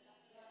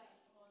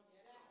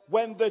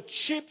 When the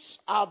chips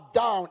are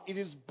down, it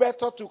is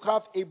better to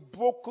have a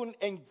broken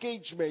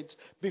engagement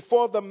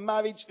before the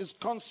marriage is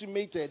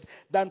consummated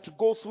than to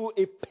go through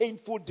a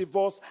painful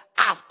divorce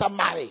after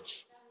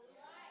marriage.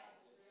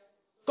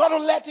 Gotta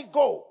let it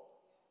go.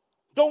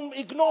 Don't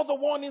ignore the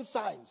warning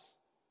signs.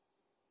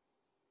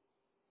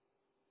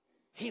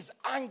 He's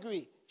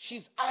angry.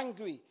 She's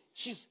angry.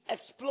 She's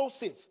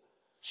explosive.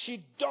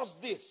 She does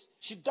this.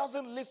 She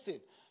doesn't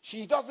listen.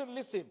 She doesn't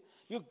listen.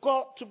 You've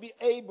got to be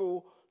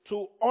able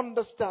to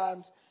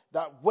understand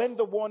that when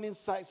the warning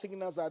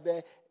signals are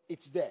there,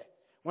 it's there.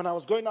 When I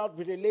was going out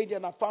with a lady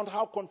and I found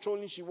how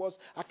controlling she was,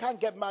 I can't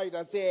get married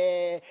and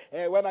say,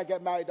 when I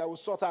get married, I will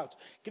sort out.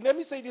 Let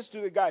me say this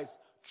to the guys.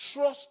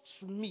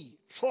 Trust me.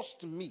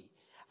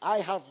 I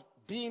have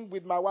been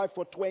with my wife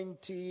for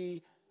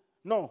 23.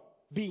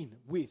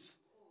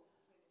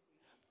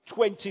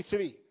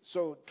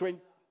 So 20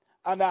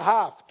 and a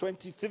half,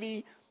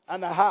 23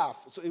 and a half.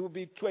 So it will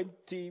be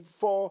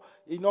 24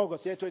 in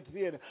August. Yeah,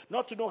 23.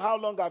 Not to know how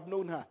long I've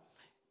known her.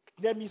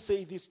 Let me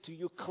say this to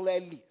you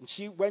clearly.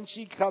 When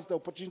she has the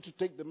opportunity to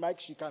take the mic,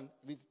 she can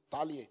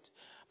retaliate.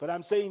 But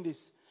I'm saying this.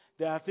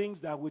 There are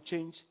things that will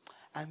change,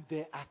 and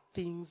there are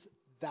things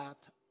that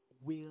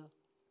will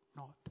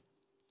not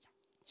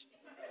change.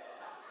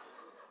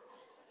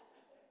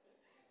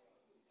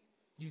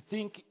 You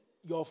think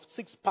your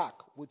six-pack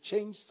will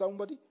change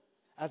somebody?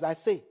 As I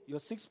say, your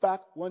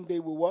six-pack one day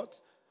will what?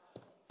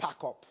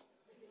 Pack up.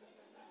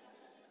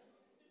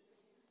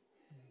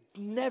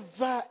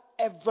 Never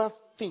ever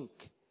think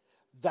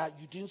that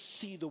you didn't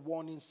see the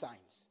warning signs.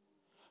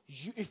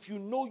 If you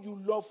know you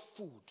love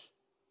food,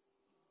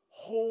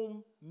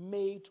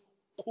 homemade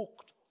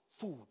cooked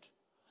food,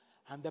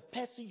 and the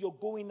person you're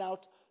going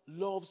out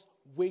loves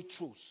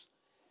Waitrose,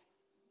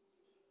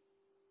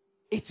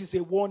 it is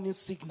a warning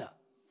signal.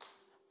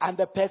 And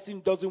the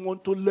person doesn't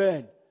want to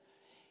learn.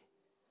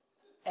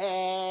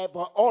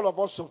 But all of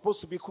us are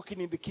supposed to be cooking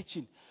in the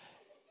kitchen.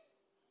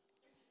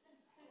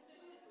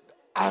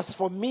 As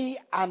for me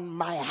and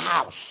my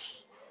house,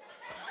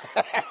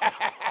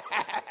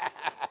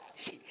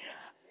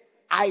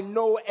 I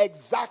know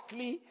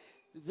exactly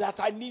that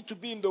I need to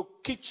be in the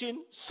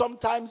kitchen,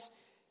 sometimes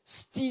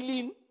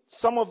stealing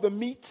some of the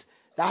meat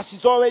that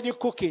she's already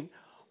cooking,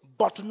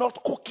 but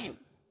not cooking.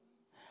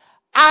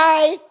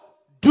 I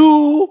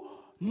do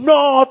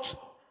not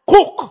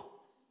cook.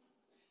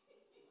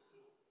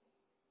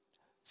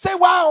 Say,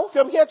 wow,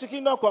 from here to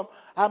Kingdom Come,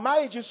 our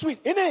marriage is sweet.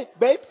 Isn't it,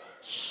 babe?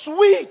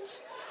 Sweet.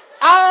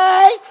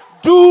 I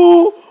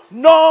do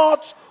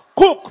not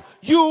cook.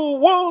 You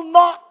will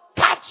not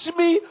catch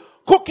me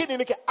cooking in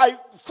the kitchen.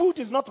 Food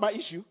is not my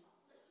issue.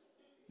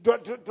 Do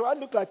I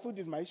look like food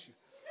is my issue?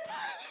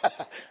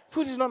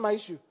 Food is not my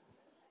issue.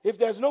 If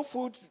there's no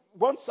food,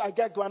 once I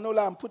get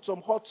granola and put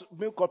some hot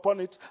milk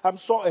upon it, I'm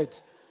sorted.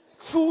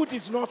 Food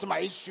is not my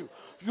issue.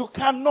 You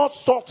cannot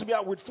sort me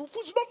out with food.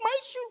 Food is not my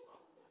issue.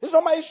 It's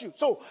not my issue.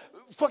 So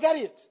forget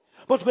it.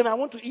 But when I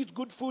want to eat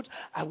good food,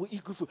 I will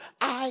eat good food.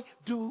 I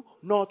do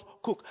not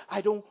cook.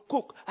 I don't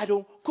cook.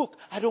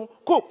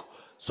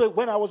 So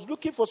when I was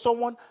looking for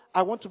someone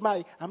I want to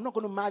marry, I'm not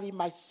going to marry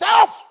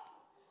myself.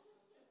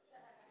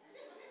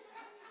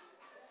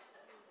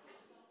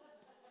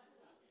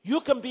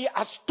 You can be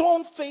as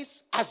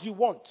stone-faced as you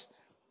want.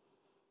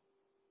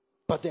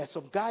 But there are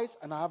some guys,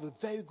 and I have a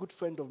very good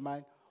friend of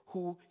mine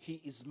who he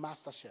is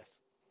master chef.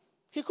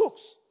 He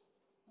cooks.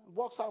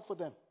 Works out for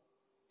them.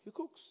 He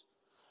cooks.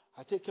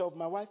 I take care of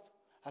my wife.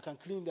 I can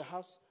clean the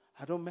house.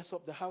 I don't mess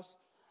up the house.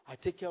 I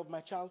take care of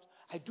my child.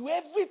 I do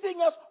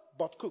everything else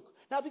but cook.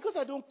 Now, because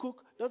I don't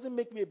cook doesn't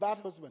make me a bad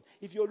husband.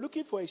 If you're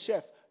looking for a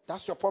chef,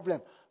 that's your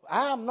problem.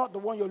 I am not the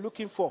one you're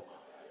looking for.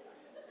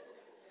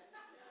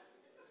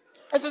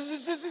 It's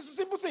a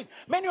simple thing.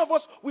 Many of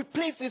us, we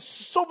place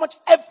so much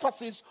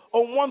emphasis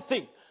on one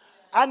thing.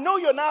 I know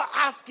you're now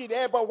asking,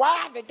 but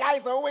why are the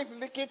guys always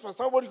looking for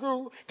somebody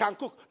who can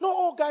cook? Not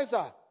all guys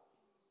are.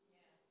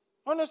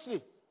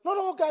 Honestly, not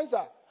all guys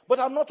are. But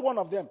I'm not one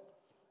of them.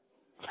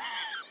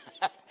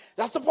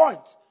 That's the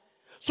point.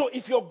 So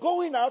if you're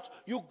going out,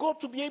 you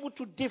got to be able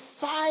to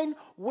define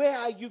where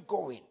are you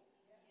going.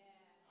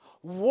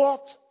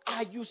 What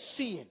are you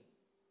seeing?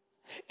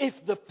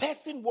 If the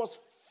person was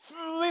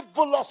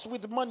frivolous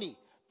with money,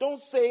 Don't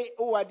say,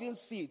 oh, I didn't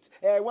see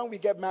it. When we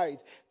get married,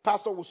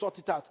 pastor will sort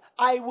it out.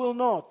 I will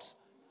not.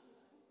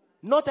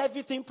 Not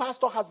everything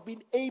pastor has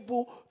been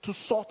able to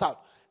sort out.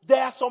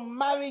 There are some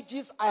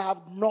marriages I have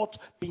not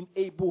been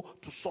able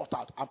to sort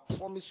out. I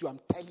promise you, I'm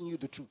telling you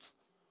the truth.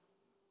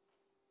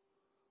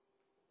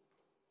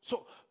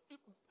 So,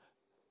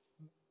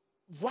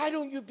 why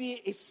don't you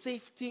be a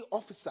safety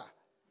officer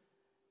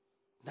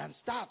than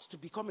start to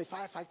become a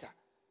firefighter?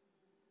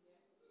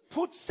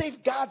 Put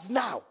safeguards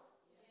now.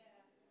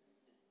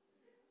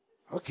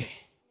 Okay.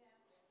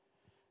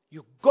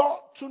 You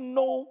got to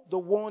know the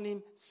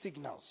warning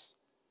signals.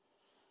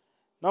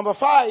 Number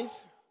 5,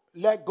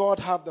 let God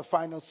have the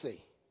final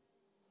say.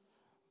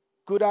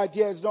 Good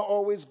idea is not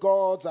always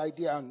God's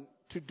idea. And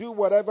to do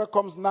whatever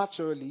comes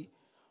naturally,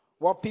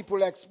 what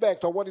people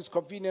expect or what is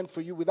convenient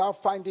for you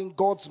without finding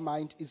God's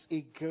mind is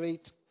a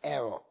great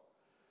error.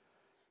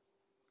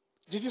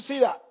 Did you see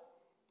that?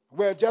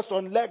 We're just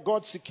on let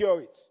God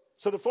secure it.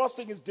 So the first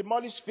thing is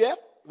demolish fear,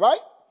 right?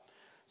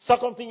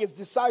 Second thing is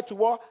decide to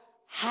what?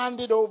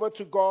 Hand it over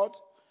to God.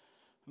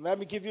 Let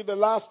me give you the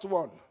last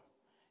one.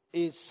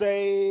 It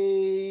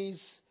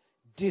says,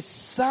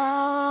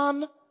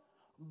 discern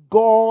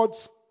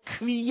God's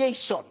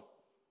creation.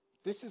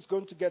 This is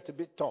going to get a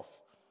bit tough.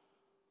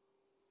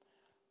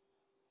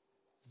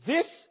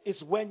 This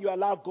is when you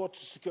allow God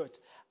to secure it.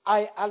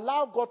 I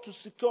allow God to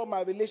secure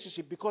my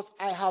relationship because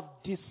I have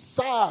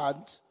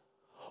discerned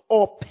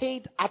or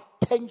paid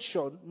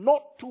attention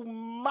not to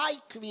my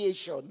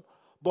creation,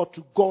 but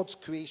to God's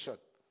creation.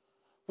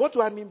 What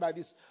do I mean by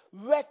this?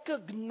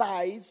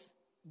 Recognize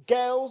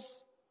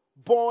girls,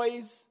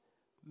 boys,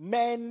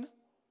 men,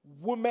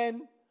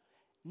 women,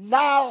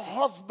 now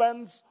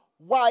husbands,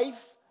 wife,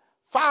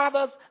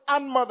 fathers,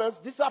 and mothers.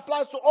 This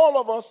applies to all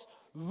of us.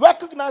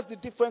 Recognize the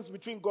difference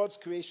between God's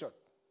creation.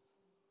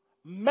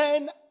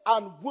 Men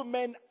and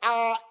women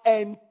are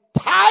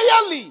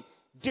entirely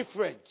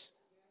different.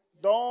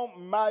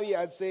 Don't marry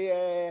and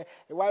say,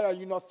 why are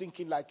you not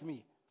thinking like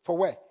me? For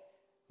where?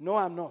 No,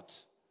 I'm not.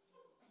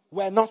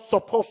 We're not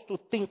supposed to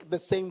think the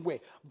same way.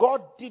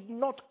 God did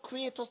not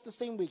create us the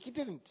same way. He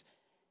didn't.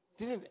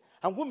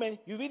 And women,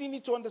 you really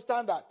need to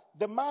understand that.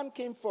 The man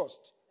came first.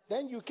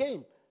 Then you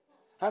came.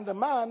 And the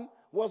man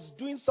was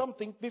doing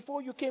something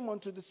before you came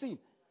onto the scene.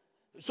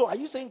 So are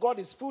you saying God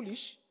is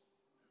foolish?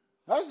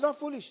 No, it's not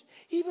foolish.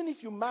 Even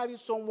if you marry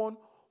someone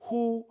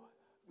who,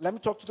 let me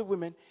talk to the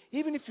women,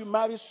 even if you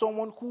marry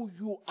someone who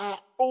you are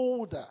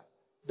older,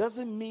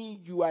 doesn't mean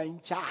you are in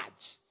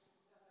charge.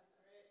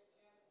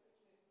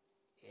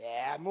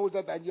 Yeah, I'm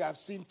older than you. Have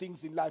seen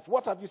things in life.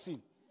 What have you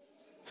seen?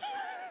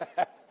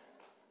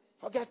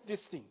 Forget this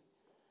thing.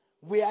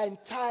 We are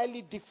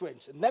entirely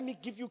different. And let me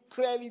give you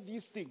clearly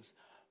these things.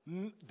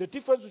 The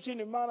difference between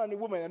a man and a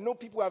woman. I know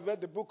people have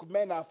read the book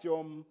Men Are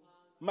From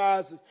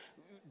Mars.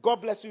 God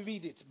bless you,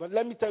 read it. But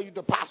let me tell you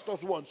the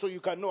pastor's one so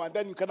you can know. And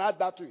then you can add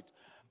that to it.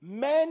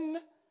 Men,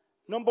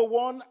 number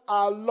 1,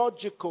 are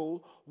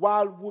logical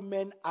while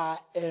women are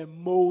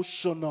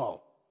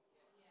emotional.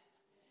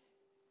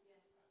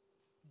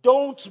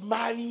 Don't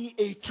marry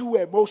a too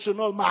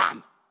emotional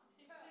man.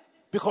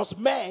 Because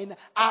men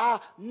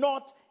are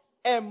not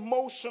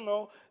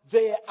emotional,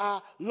 they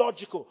are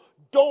logical.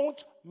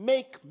 Don't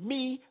make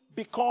me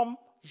become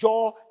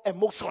your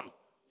emotion.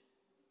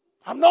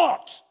 I'm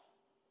not.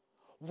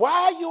 Why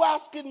are you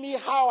asking me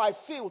how I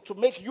feel to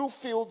make you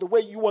feel the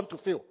way you want to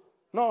feel?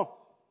 No.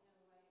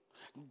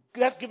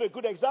 Let's give a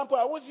good example.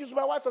 I always use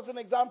my wife as an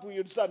example. You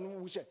understand?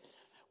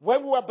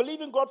 When we were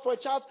believing God for a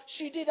child,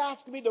 she did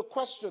ask me the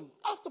question,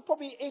 after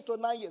probably 8 or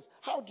 9 years,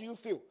 how do you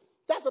feel?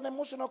 That's an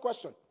emotional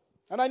question.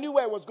 And I knew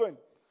where it was going.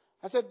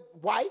 I said,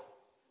 why? She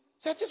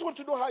said, I just want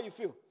to know how you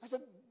feel. I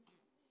said,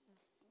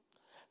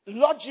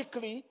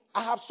 logically,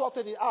 I have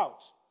sorted it out.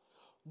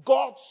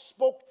 God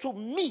spoke to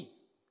me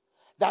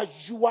that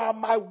you are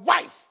my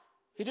wife.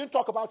 He didn't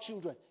talk about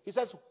children. He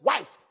says,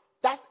 wife.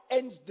 That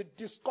ends the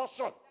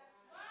discussion.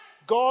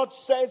 God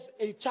says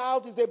a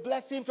child is a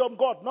blessing from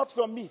God, not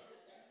from me.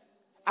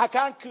 I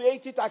can't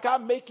create it. I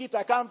can't make it.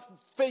 I can't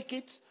fake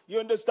it. You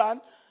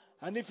understand?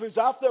 And if it's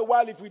after a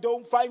while, if we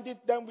don't find it,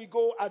 then we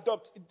go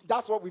adopt.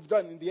 That's what we've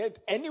done in the end.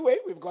 Anyway,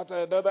 we've got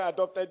another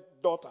adopted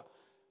daughter.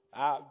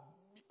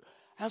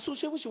 And so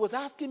she was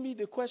asking me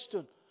the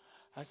question.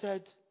 I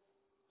said,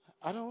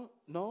 I don't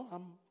know.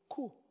 I'm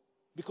cool.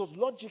 Because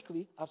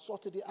logically, I've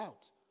sorted it out.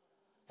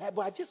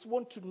 But I just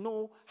want to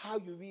know how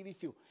you really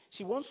feel.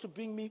 She wants to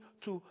bring me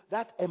to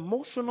that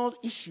emotional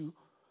issue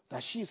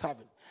that she's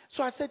having.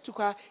 So I said to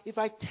her, if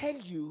I tell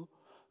you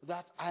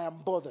that I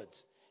am bothered,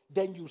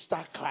 then you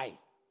start crying.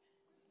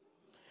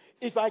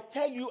 If I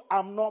tell you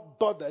I'm not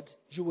bothered,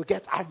 you will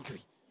get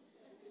angry.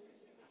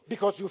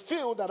 Because you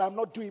feel that I'm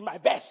not doing my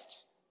best.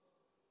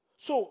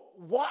 So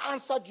what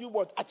answer do you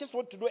want? I just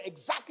want to know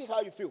exactly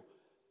how you feel.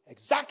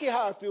 Exactly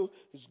how I feel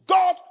is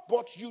God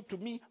brought you to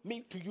me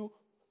to you,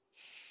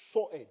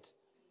 sorted.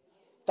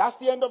 That's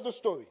the end of the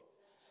story.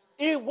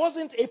 It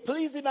wasn't a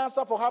pleasing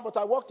answer for her, but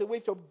I walked away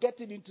from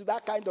getting into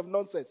that kind of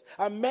nonsense.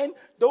 And men,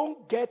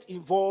 don't get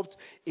involved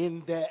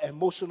in the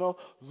emotional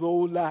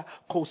roller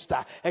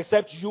coaster.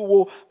 Except you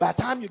will, by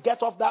the time you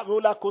get off that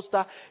roller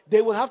coaster, they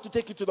will have to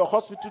take you to the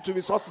hospital to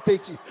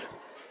resuscitate you.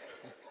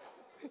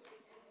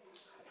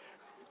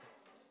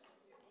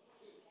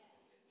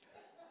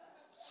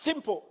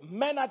 Simple.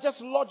 Men are just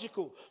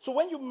logical. So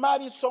when you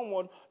marry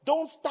someone,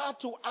 don't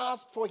start to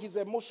ask for his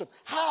emotion.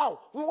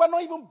 How? We were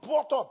not even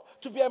brought up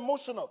to be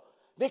emotional.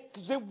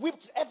 They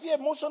whipped every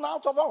emotion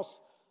out of us.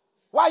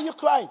 Why are you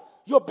crying?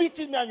 You're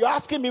beating me and you're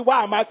asking me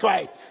why am I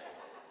crying?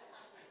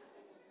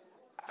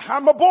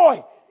 I'm a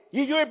boy.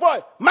 You're a boy.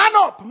 Man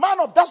up, man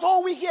up. That's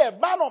all we hear.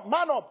 Man up,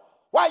 man up.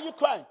 Why are you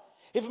crying?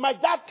 If my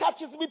dad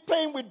catches me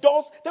playing with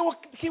dolls,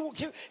 he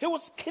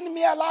will skin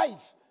me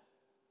alive.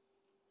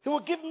 He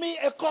will give me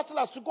a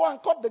cutlass to go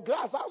and cut the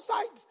grass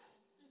outside.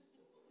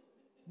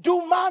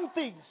 Do man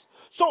things.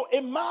 So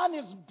a man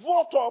is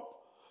brought up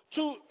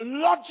to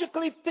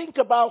logically think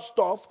about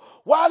stuff,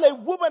 while a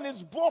woman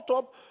is brought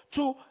up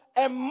to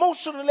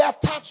emotionally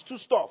attach to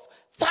stuff.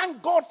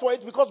 Thank God for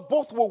it, because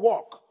both will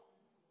work.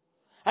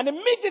 And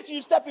immediately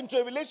you step into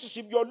a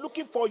relationship, you're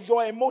looking for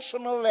your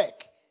emotional leg.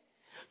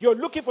 You're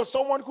looking for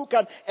someone who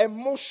can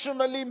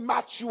emotionally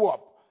match you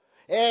up.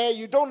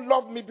 You don't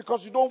love me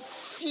because you don't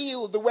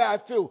feel the way I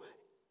feel.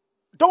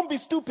 Don't be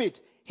stupid.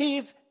 He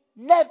is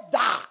never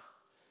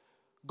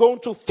going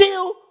to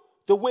feel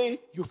the way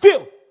you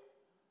feel.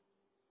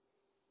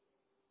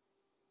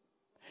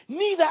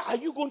 Neither are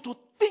you going to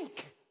think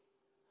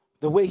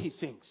the way he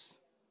thinks.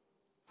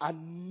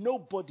 And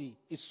nobody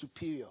is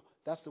superior.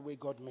 That's the way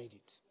God made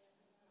it.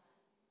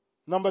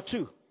 Number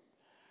 2.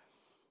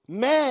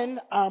 Men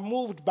are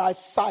moved by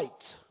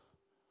sight.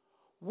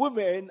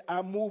 Women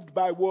are moved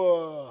by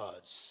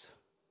words.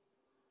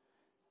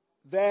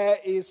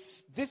 This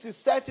is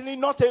certainly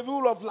not a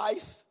rule of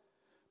life,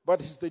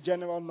 but it's the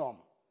general norm.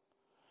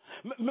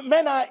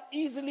 Men are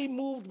easily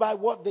moved by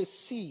what they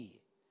see.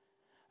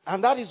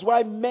 And that is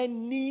why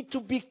men need to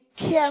be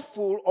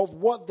careful of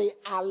what they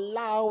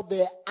allow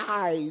their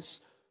eyes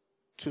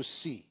to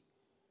see.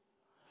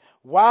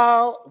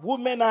 While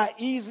women are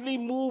easily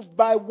moved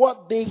by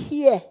what they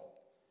hear.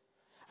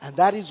 And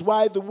that is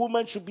why the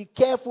woman should be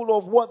careful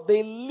of what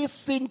they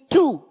listen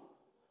to.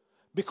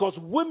 Because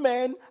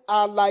women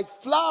are like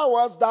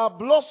flowers that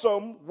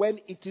blossom when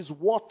it is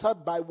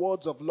watered by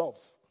words of love.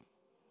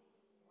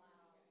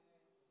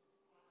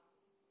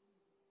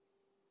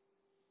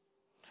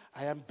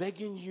 I am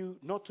begging you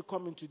not to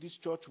come into this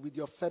church with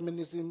your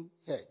feminism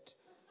head.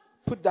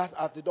 Put that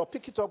at the door.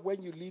 Pick it up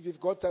when you leave if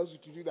God tells you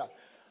to do that.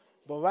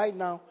 But right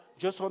now,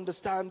 just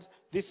understand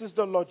this is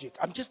the logic.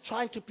 I'm just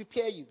trying to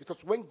prepare you, because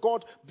when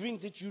God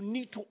brings it, you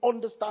need to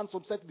understand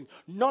some certain things.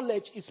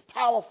 Knowledge is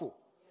powerful.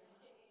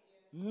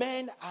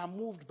 Men are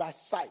moved by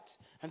sight.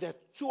 And there are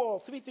 2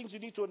 or 3 things you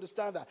need to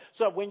understand that.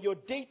 So that when you're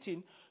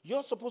dating,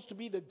 you're supposed to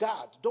be the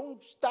guard.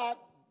 Don't start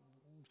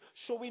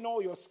showing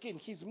all your skin.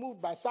 He's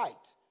moved by sight.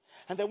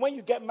 And then when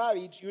you get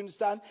married, you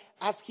understand,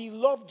 as he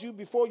loved you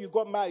before you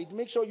got married,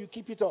 make sure you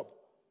keep it up.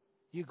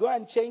 You go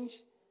and change.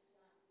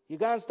 You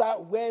go and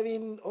start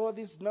wearing all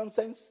this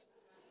nonsense.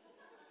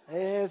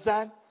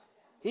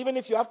 Even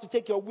if you have to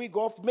take your wig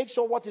off, make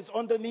sure what is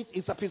underneath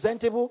is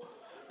presentable,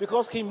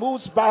 because he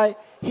moves by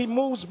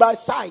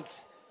sight.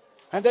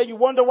 And then you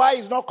wonder why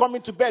he's not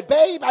coming to bed.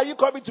 Babe, are you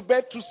coming to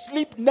bed to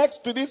sleep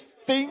next to this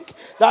thing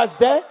that's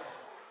there?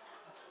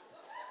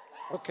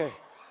 Okay.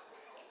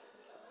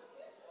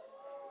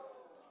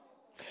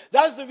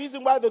 That's the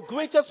reason why the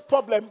greatest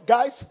problem,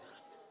 guys,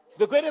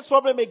 the greatest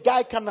problem a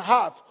guy can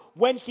have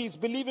when he's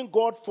believing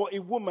God for a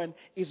woman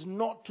is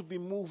not to be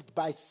moved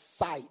by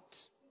sight.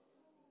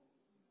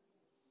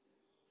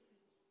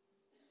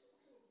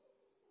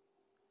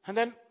 And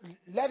then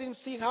let him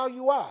see how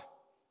you are.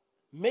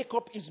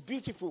 Makeup is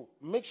beautiful.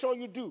 Make sure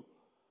you do.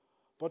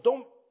 But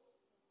don't.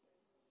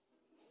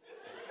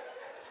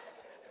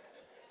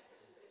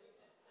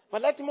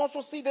 But let him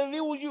also see the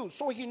real you,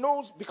 so he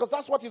knows, because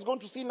that's what he's going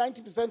to see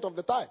 90% of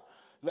the time.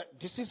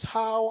 This is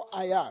how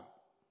I am.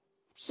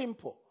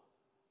 Simple.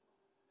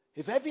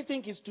 If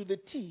everything is to the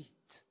teeth,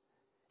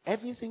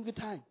 every single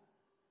time,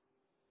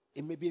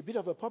 it may be a bit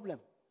of a problem.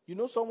 You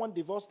know, someone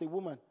divorced a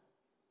woman.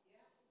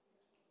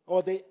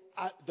 Or the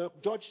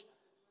judge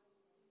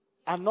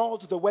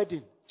annulled the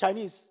wedding.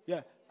 Chinese,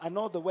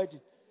 annulled the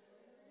wedding.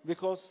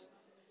 Because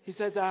he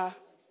said,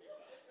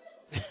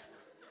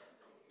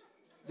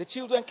 the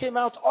children came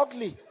out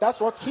ugly. That's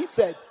what he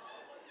said.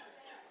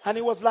 And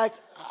he was like,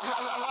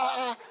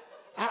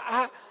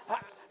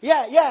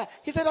 yeah.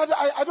 He said,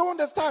 I don't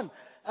understand.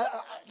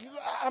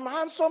 I'm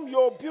handsome,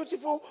 you're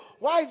beautiful.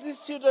 Why is this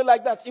children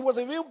like that? It was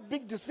a real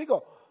big disfigure.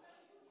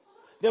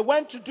 They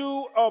went to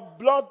do a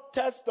blood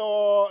test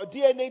or a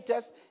DNA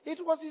test.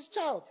 It was his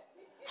child.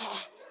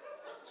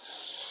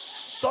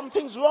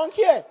 Something's wrong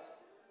here.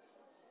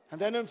 And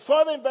then in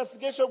further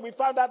investigation, we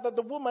found out that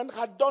the woman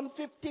had done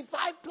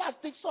 55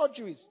 plastic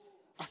surgeries.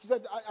 He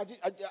said,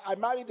 I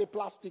married a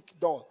plastic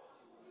doll.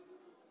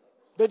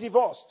 They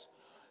divorced.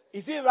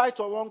 Is it right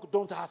or wrong?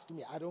 Don't ask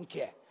me. I don't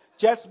care.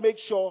 Just make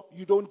sure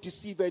you don't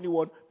deceive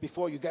anyone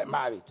before you get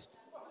married.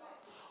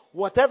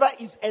 Whatever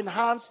is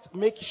enhanced,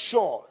 make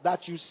sure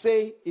that you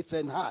say it's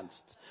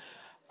enhanced.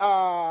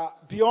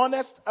 Be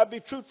honest and be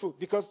truthful,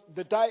 because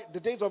the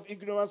days of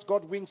ignorance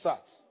God winks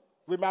at.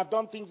 We might have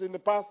done things in the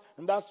past,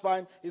 and that's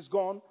fine. It's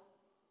gone.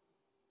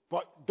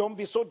 But don't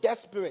be so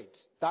desperate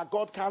that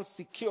God can't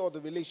secure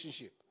the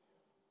relationship.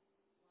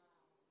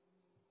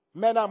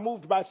 Men are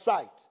moved by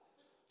sight.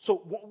 So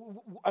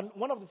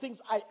one of the things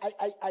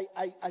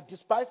I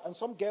despise, and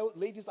some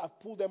ladies have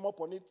pulled them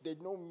up on it, they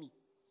know me.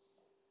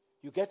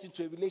 You get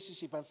into a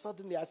relationship and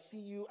suddenly I see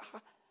you.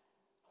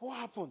 What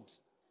happened?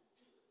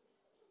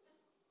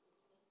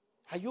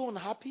 Are you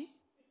unhappy?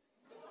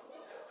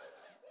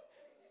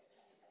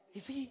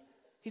 Is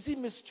he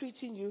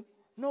mistreating you?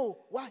 No.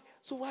 Why?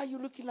 So why are you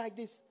looking like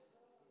this?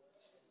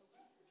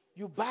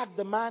 You bag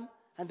the man,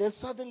 and then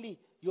suddenly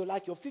you're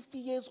 50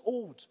 years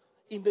old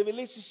in the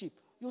relationship.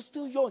 You're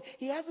still young.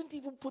 He hasn't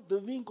even put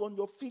the ring on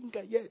your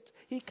finger yet.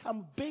 He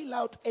can bail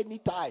out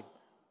anytime.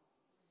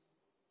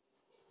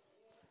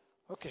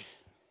 Okay.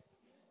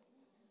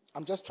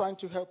 I'm just trying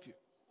to help you.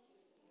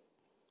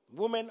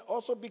 Women,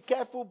 also be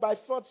careful by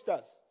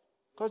fraudsters,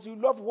 because you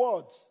love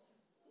words.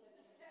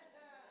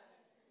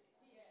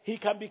 He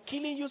can be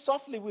killing you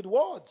softly with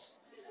words.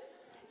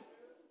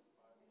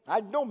 I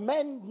know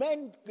men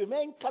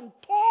can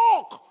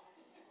talk.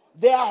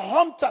 They are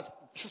hunters.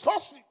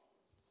 Trust me.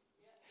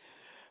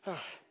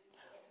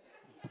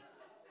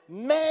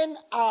 Men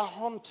are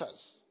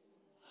hunters.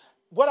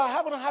 What I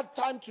haven't had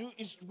time to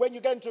is when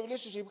you get into a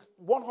relationship,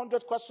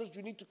 100 questions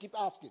you need to keep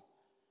asking.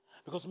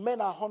 Because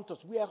men are hunters.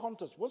 We are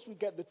hunters. Once we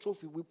get the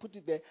trophy, we put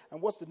it there,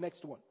 and what's the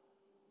next one?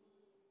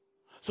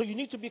 So you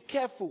need to be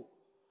careful.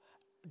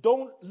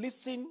 Don't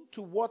listen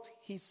to what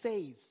he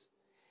says.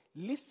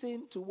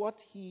 Listen to what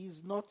he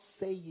is not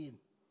saying.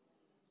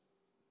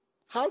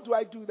 How do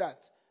I do that?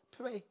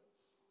 Pray.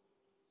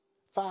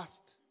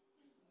 Fast.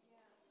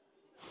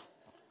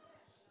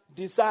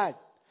 Decide.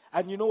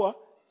 And you know what?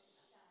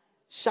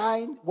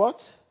 Shine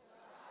what?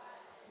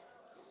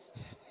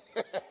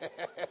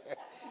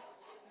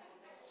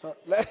 So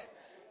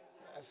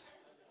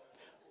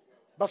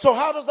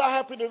how does that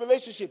happen in a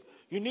relationship?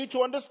 You need to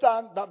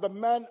understand that the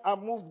men are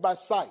moved by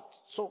sight.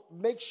 So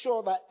make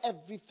sure that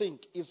everything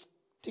is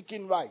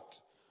ticking right.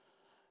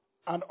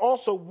 And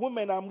also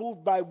women are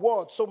moved by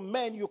words. So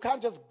men, you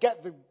can't just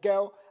get the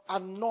girl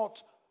and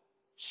not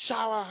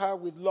shower her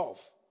with love.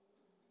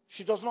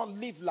 She does not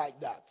live like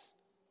that.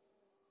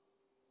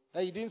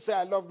 Now, you didn't say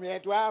I love me.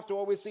 Do I have to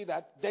always say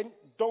that? Then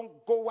don't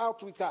go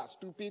out with her,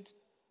 stupid.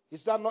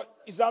 Is that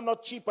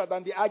not cheaper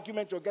than the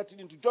argument you're getting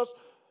into? Just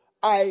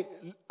I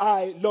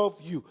love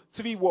you.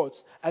 3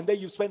 words. And then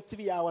you spend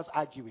 3 hours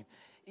arguing.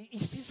 You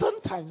see,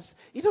 sometimes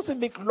it doesn't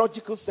make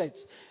logical sense.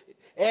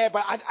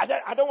 But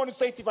I don't want to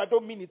say it if I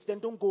don't mean it. Then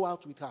don't go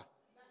out with her.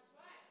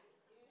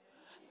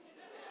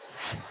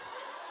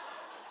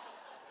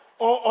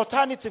 Or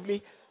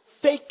alternatively,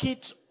 fake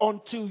it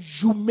until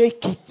you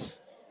make it.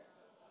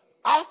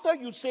 After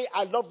you say,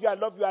 I love you, I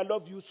love you, I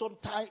love you,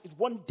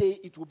 one day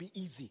it will be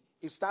easy.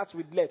 It starts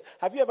with love.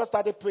 Have you ever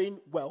started praying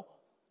well?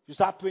 You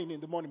start praying in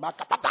the morning. No,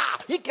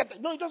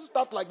 it doesn't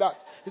start like that.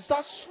 It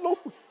starts slow.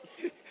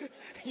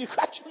 You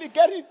actually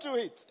get into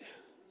it.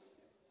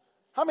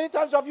 How many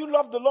times have you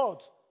loved the Lord?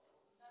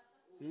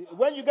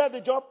 When you get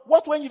the job?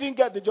 What when you didn't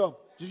get the job?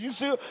 Is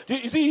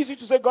it easy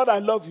to say, God, I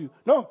love you?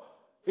 No.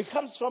 It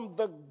comes from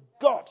the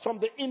God, from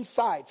the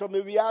inside, from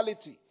the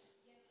reality.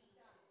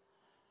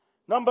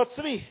 Number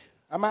 3.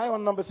 Am I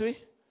on number 3?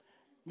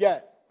 Yeah.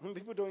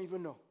 People don't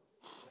even know.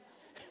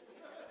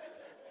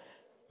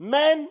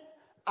 Men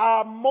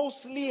are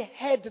mostly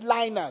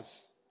headliners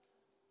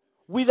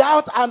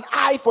without an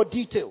eye for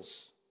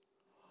details,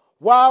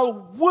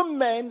 while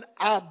women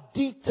are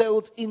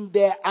detailed in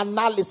their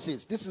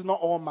analysis. This is not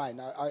all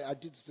mine. I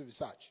did this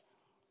research.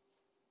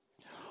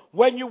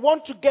 When you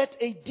want to get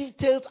a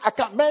detailed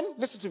account, men,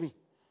 listen to me.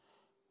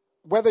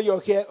 Whether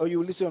you're here or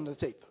you listen on the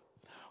tape.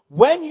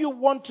 When you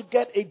want to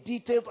get a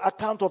detailed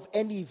account of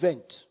any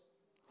event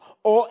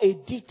or a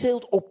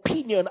detailed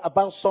opinion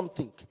about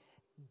something,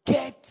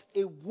 get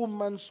a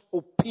woman's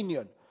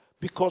opinion,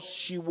 because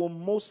she will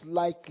most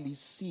likely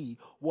see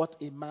what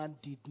a man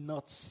did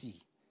not see.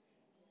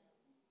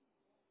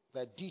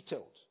 They're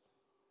detailed.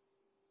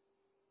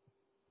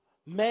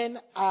 Men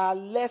are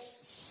less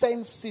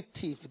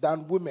sensitive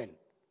than women.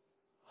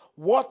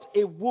 What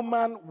a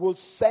woman will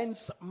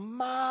sense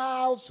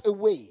miles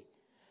away,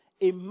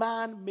 a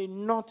man may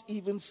not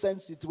even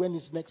sense it when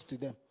he's next to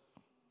them.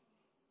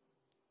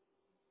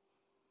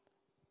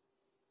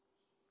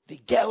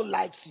 The girl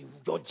likes you,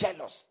 you're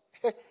jealous.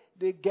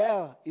 The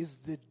girl is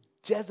the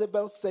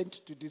Jezebel sent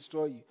to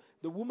destroy you.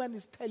 The woman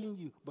is telling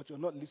you, but you're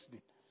not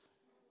listening.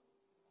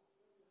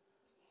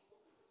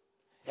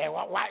 Hey,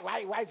 why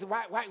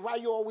are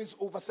you always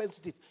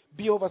oversensitive?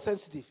 Be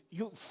oversensitive.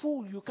 You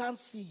fool, you can't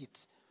see it.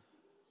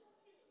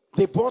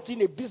 They brought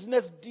in a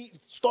business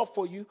stuff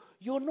for you.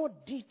 You're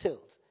not detailed.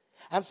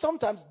 And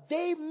sometimes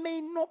they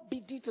may not be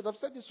detailed. I've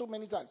said this so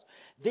many times.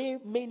 They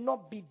may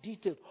not be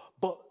detailed,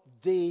 but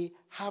they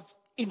have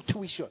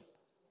intuition.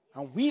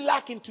 And we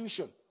lack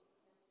intuition.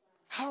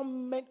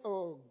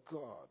 Oh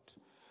God.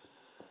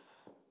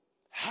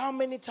 How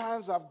many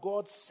times have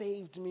God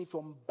saved me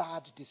from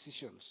bad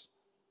decisions?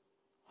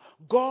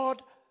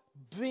 God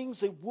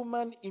brings a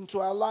woman into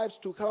our lives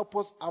to help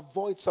us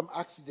avoid some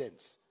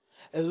accidents.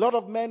 A lot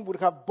of men would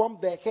have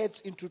bumped their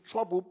heads into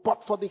trouble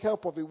but for the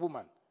help of a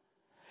woman.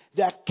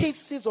 There are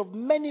cases of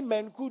many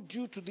men who,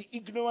 due to the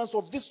ignorance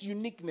of this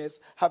uniqueness,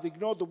 have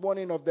ignored the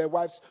warning of their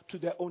wives to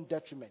their own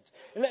detriment.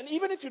 And then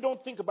even if you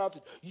don't think about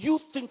it, you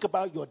think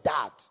about your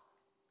dad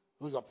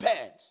or your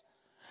parents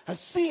and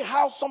see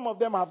how some of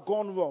them have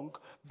gone wrong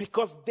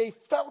because they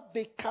felt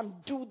they can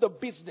do the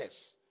business,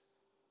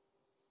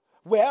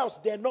 whereas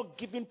they're not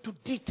given to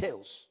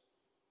details.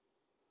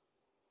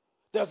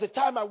 There was a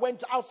time I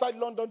went outside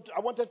London.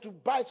 I wanted to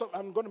buy some,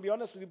 I'm going to be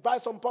honest with you, buy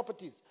some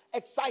properties.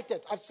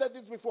 Excited. I've said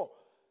this before.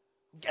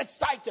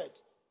 Excited.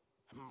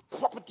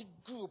 Property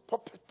group,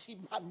 property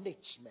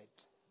management.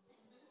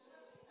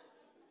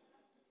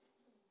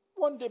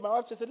 One day my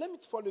wife said, let me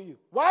follow you.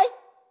 Why?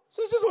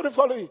 So she just want to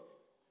follow you.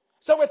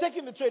 So we're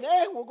taking the train.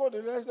 Hey, we'll go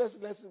to,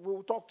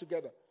 we'll talk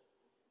together.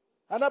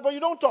 But you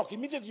don't talk.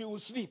 Immediately you will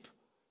sleep.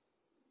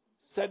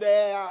 Said,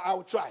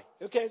 I'll try.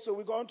 Okay, so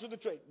we go on to the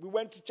train. We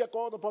went to check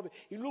all the property.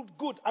 It looked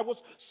good. I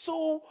was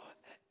so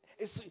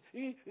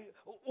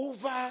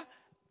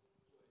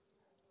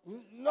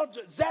not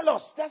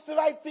zealous. That's the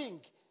right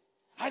thing.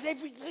 My wife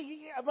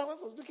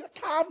was looking,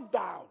 calm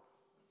down.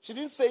 She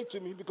didn't say it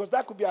to me because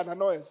that could be an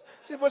annoyance.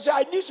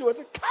 I knew she was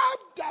saying, calm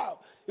down.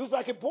 It was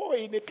like a boy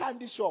in a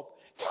candy shop.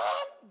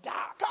 Calm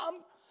down, calm.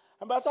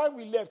 And by the time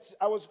we left,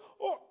 I was,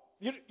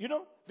 you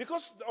know,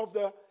 because of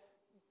the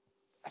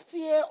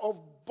fear of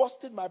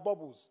busting my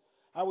bubbles.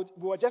 We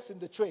were just in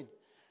the train.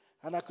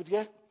 And I could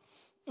hear,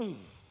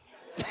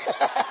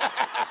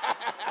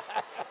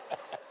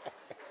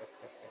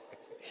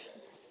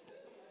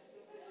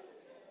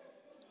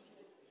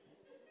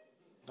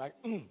 like,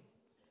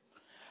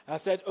 I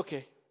said,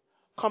 okay,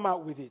 come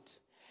out with it.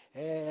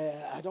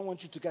 I don't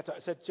want you to get out. I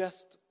said,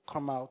 just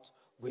come out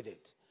with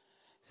it.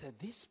 I said,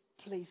 these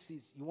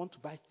places, you want to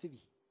buy 3.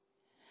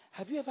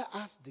 Have you ever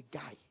asked the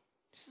guy,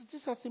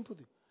 this is a simple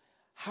thing,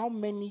 how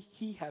many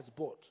he has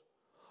bought?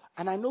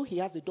 And I know he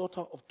has a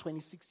daughter of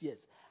 26 years.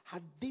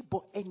 Have they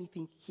bought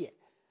anything here?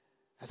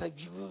 I said,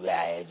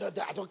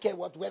 I don't care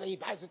whether he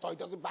buys it or he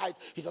doesn't buy it.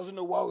 He doesn't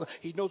know what,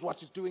 he knows what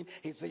he's doing.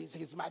 He's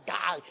my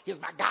guy. He's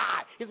my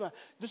guy.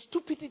 The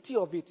stupidity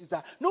of it is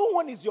that no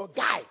one is your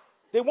guy.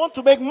 They want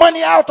to make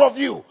money out of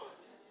you.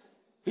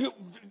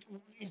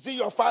 Is he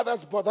your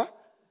father's brother?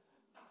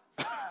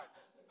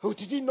 Who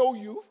did he know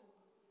you?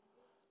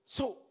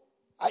 So,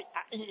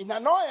 in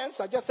annoyance,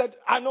 I just said,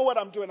 I know what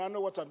I'm doing. I know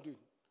what I'm doing.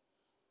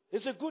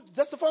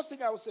 That's the first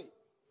thing I would say.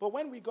 But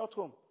when we got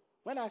home,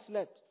 when I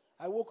slept,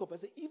 I woke up and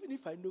said, even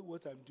if I know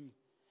what I'm doing,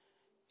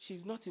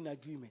 she's not in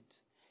agreement.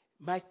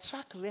 My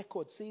track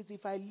record says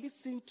if I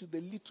listen to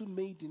the little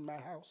maid in my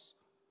house,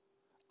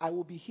 I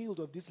will be healed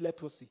of this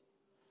leprosy.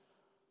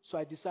 So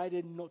I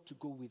decided not to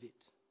go with it.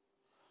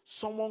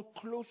 Someone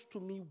close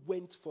to me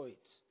went for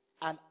it.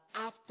 And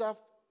after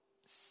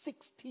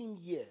 16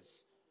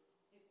 years,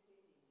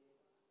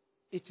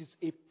 it is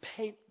a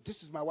pain.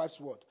 This is my wife's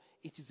word.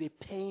 It is a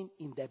pain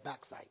in their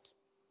backside.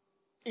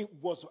 It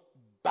was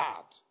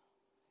bad.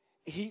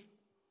 He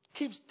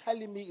keeps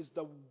telling me it's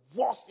the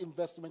worst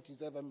investment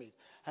he's ever made.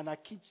 And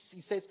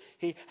he says,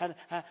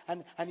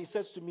 and he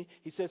says to me,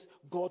 he says,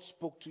 God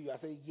spoke to you. I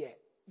say, yeah.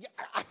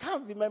 I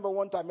can't remember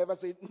one time ever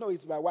saying, no,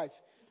 it's my wife.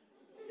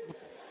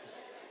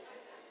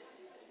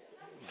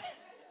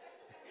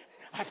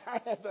 I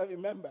can't ever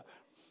remember.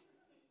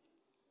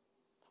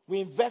 We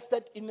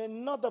invested in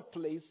another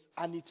place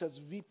and it has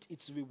reaped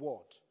its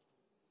reward.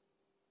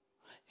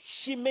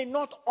 She may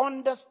not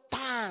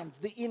understand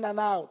the in and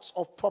outs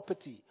of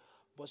property,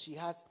 but she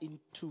has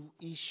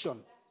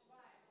intuition.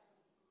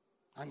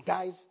 And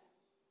guys,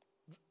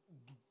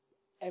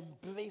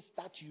 embrace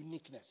that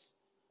uniqueness.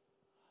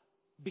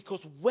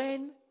 Because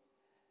when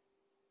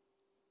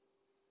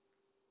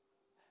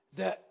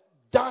the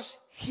dust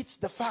hits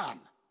the fan,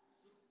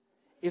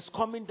 it's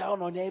coming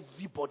down on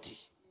everybody.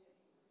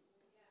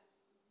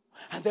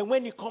 And then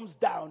when it comes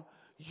down,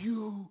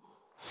 you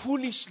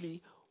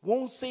foolishly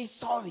won't say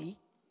sorry.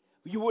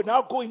 You will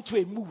now go into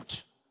a mood.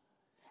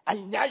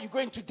 And now you go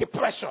into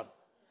depression.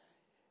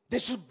 They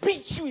should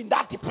beat you in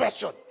that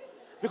depression.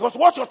 Because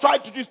what you're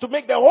trying to do is to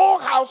make the whole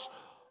house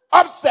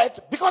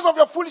upset because of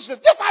your foolishness.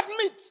 Just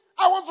admit,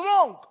 I was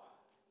wrong.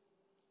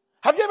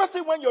 Have you ever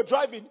seen when you're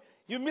driving,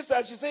 you miss it,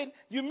 and she's saying,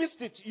 you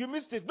missed it.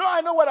 No,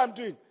 I know what I'm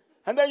doing.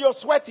 And then you're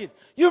sweating.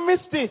 You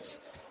missed it.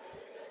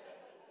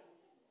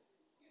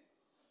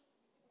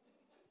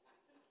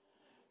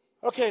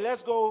 Okay,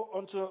 let's go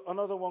on to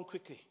another one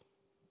quickly.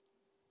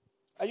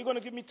 Are you going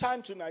to give me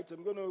time tonight?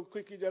 I'm going to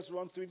quickly just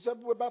run through it. So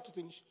we're about to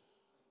finish.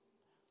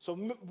 So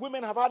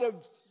women have had a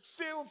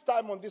sales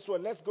time on this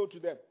one. Let's go to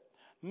them.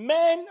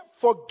 Men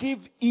forgive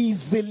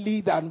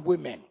easily than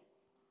women.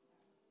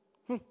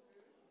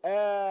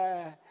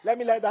 Let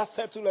me let that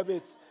settle a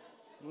bit.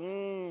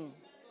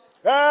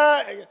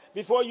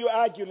 Before you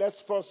argue,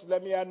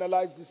 let me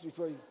analyze this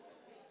before you.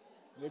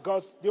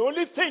 Because the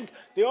only thing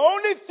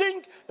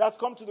that's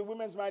come to the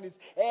woman's mind is,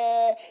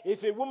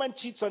 if a woman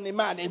cheats on a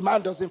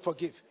man doesn't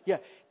forgive. Yeah,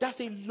 that's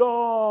a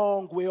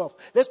long way off.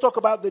 Let's talk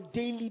about the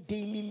daily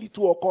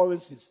little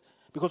occurrences.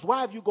 Because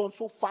why have you gone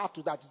so far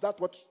to that? Is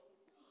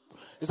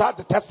that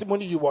the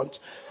testimony you want?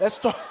 Let's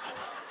talk.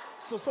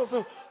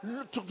 So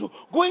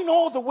going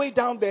all the way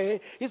down there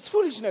is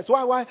foolishness.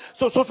 Why?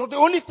 So the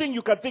only thing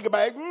you can think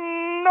about is,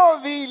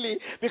 not really.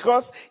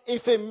 Because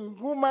if a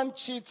woman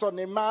cheats on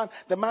a man,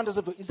 the man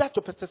doesn't. Is that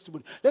your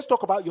testimony? Let's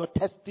talk about your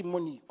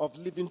testimony of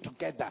living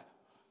together.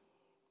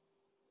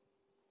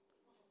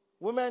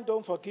 Women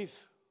don't forgive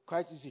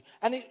quite easy.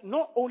 And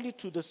not only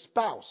to the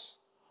spouse,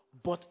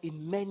 but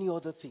in many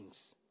other things.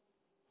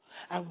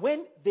 And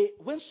when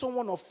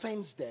someone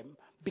offends them,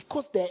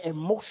 because they're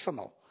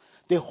emotional,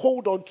 they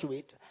hold on to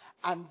it,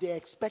 and they're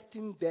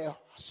expecting their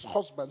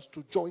husbands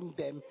to join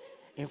them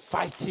in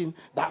fighting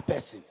that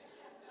person.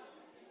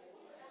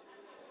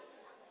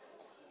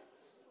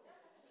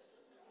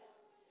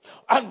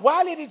 And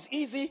while it is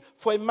easy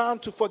for a man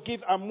to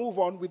forgive and move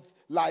on with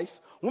life,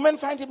 women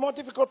find it more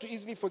difficult to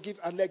easily forgive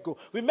and let go.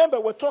 Remember,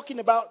 we're talking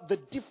about the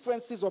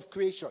differences of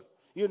creation.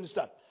 You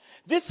understand?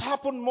 This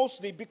happened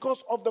mostly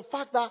because of the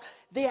fact that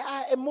they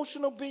are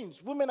emotional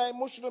beings. Women are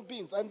emotional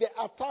beings, and they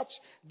attach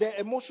their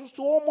emotions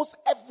to almost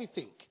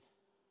everything.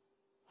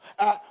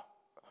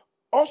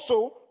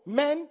 Also,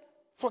 men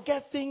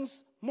forget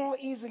things more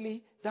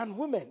easily than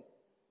women.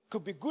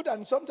 Could be good,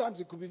 and sometimes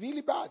it could be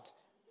really bad.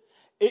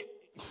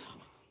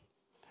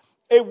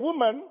 A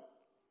woman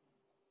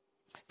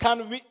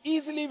can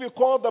easily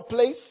recall the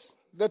place,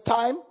 the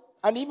time,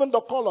 and even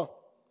the color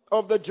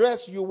of the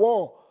dress you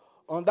wore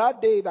on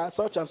that day that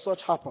such and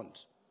such happened.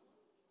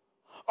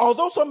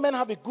 Although some men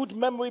have a good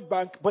memory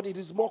bank, but it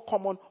is more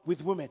common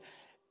with women.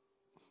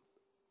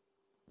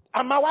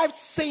 And my wife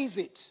says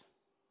it,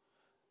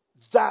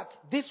 that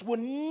this will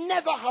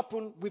never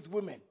happen with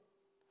women.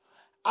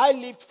 I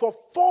lived for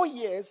 4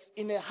 years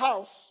in a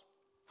house,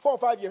 4 or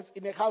 5 years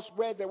in a house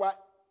where there were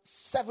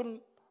 7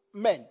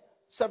 men,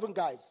 7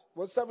 guys.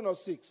 Was 7 or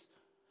 6?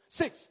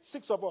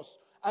 6 of us.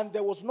 And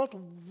there was not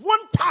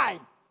one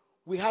time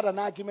we had an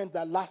argument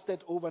that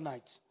lasted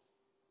overnight.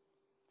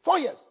 4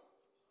 years.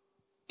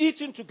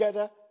 Eating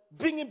together,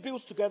 bringing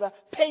bills together,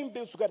 paying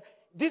bills together.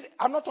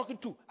 I'm not talking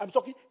 2, I'm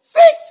talking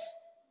 6.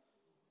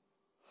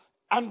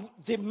 And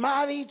they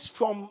married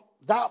from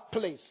that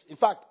place. In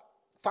fact,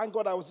 thank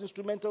God I was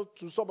instrumental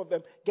to some of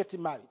them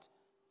getting married.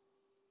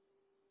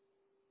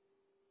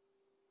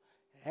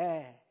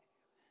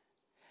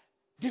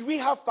 Did we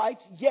have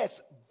fights? Yes,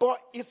 but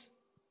it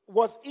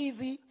was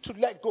easy to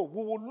let go.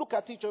 We will look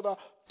at each other,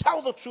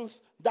 tell the truth,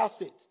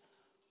 that's it.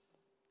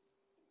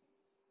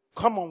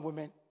 Come on,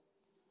 women.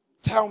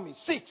 Tell me.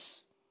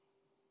 6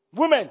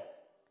 women,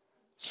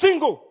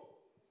 single,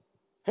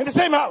 in the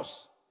same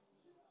house.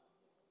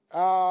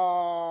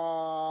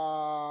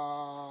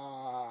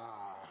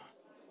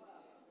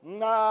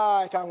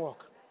 Nah, it can't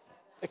work.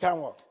 It can't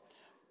work.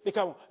 It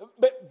can't work.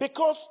 But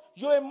because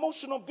you're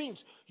emotional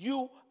beings,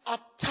 you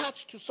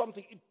attach to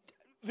something.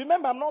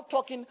 Remember, I'm not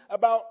talking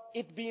about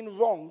it being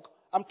wrong.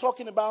 I'm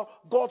talking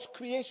about God's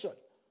creation.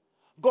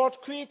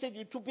 God created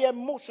you to be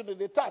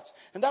emotionally attached.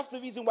 And that's the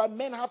reason why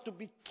men have to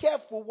be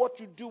careful what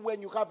you do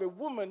when you have a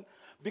woman.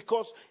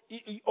 Because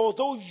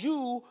although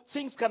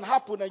things can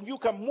happen and you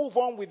can move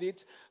on with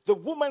it, the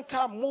woman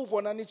can't move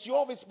on. And it's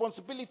your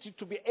responsibility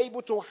to be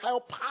able to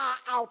help her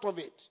out of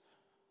it.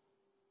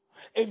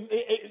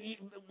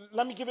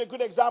 Let me give you a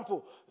good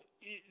example.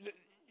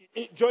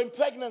 During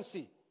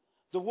pregnancy,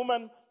 the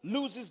woman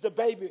loses the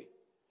baby.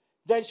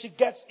 Then she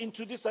gets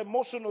into this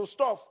emotional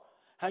stuff.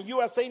 And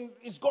you are saying,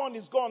 it's gone.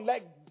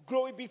 Let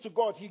glory be to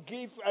God. He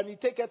gave and he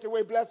take it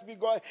away. Blessed be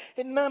God.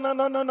 And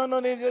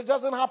no. It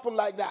doesn't happen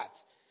like that.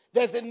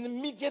 There's an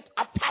immediate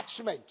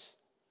attachment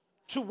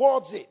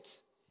towards it.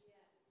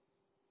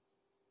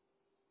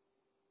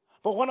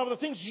 But one of the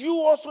things you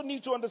also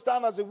need to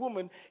understand as a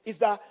woman is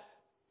that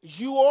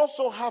you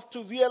also have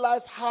to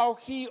realize how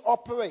he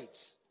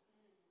operates.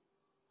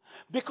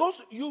 Because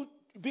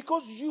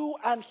you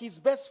and his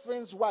best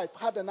friend's wife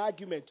had an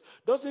argument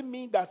doesn't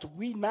mean that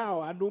we now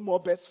are no more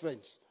best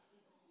friends.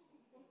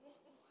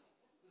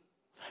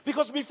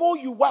 Because before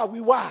you were,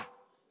 we were.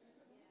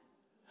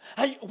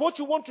 And what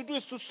you want to do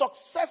is to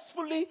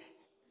successfully.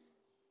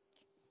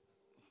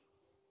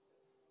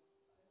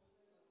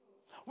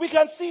 We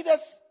can see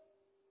this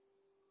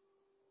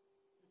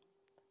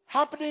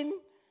happening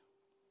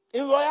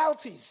in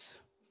royalties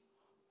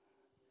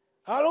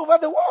all over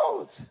the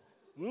world.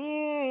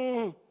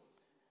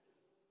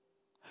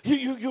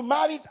 You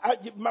married,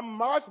 my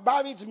wife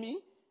married me.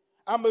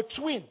 I'm a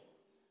twin.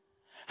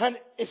 And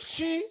if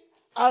she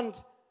and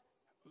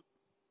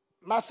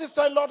my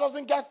sister-in-law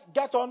doesn't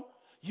get on,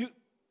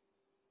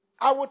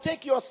 I will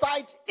take your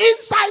side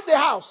inside the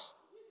house.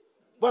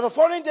 But the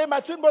following day, my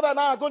twin brother and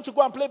I are going to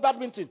go and play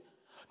badminton.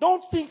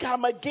 Don't think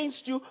I'm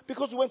against you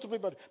because you went to play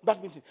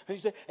badminton. And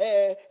you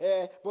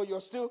say, but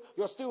you're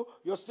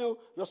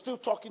still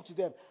talking to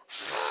them.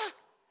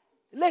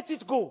 Let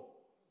it go.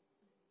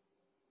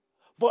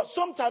 But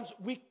sometimes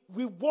we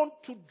want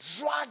to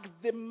drag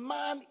the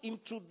man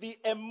into the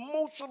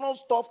emotional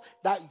stuff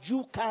that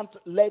you can't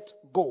let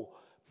go.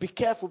 Be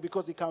careful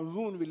because it can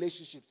ruin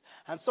relationships.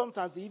 And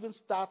sometimes it even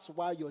starts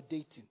while you're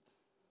dating.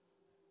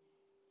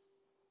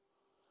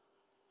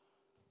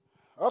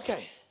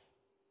 Okay.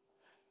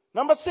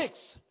 Number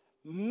 6.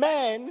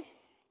 Men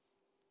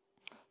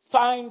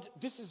find,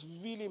 this is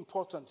really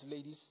important,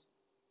 ladies.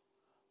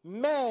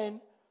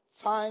 Men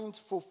find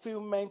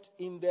fulfillment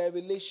in their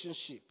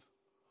relationship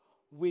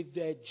with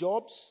their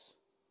jobs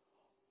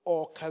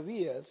or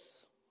careers,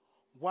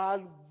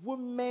 while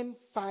women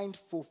find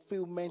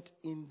fulfillment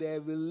in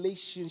their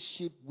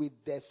relationship with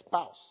their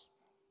spouse.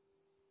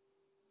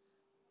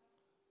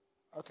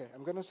 Okay,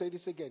 I'm going to say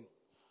this again.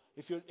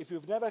 If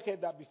you've never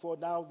heard that before,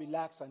 now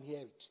relax and hear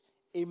it.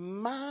 A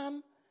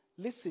man,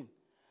 listen,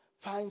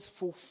 finds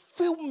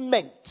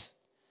fulfillment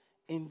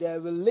in their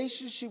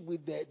relationship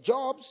with their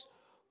jobs,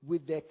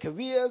 with their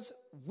careers,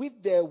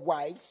 with their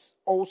wives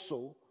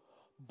also,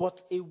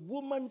 but a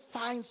woman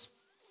finds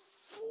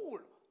full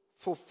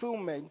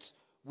fulfillment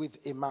with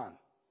a man.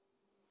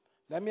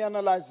 Let me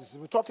analyze this.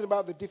 We're talking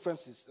about the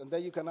differences, and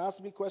then you can ask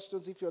me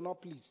questions if you're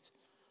not pleased.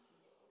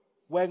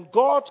 When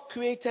God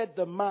created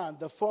the man,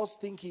 the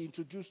first thing he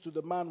introduced to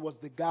the man was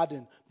the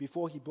garden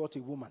before he brought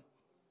a woman.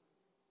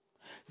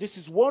 This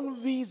is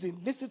one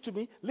reason, listen to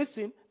me,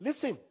 listen.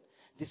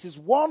 This is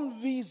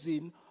one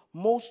reason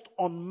most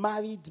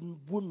unmarried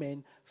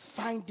women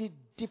find it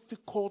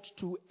difficult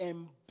to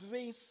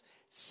embrace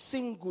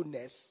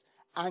singleness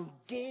and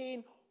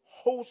gain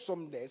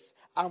wholesomeness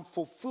and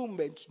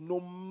fulfillment no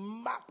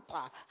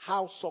matter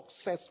how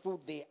successful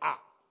they are.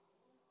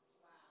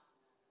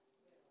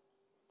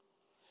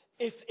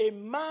 If a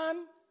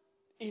man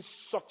is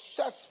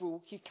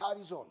successful, he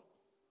carries on.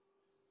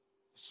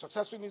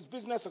 Successful in his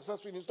business,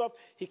 successful in his stuff,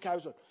 he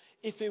carries on.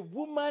 If a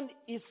woman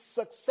is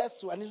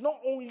successful, and it's not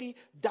only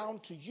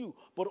down to you,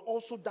 but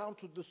also down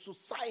to the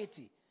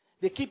society.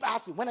 They keep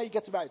asking, when are you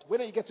getting married?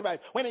 When are you getting married?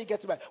 When are you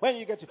getting married? When are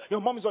you getting married?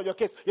 Your mom is on your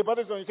case. Your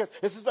brother is on your case.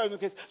 Your sister is on your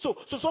case. So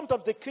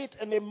sometimes they create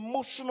an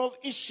emotional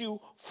issue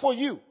for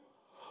you.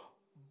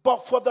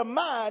 But for the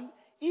man,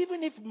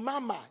 even if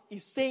mama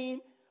is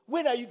saying,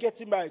 when are you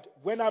getting married?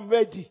 When I'm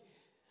ready.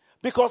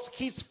 Because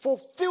his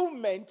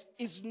fulfillment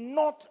is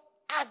not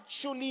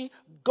actually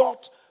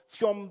got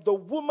from the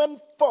woman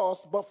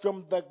first, but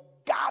from the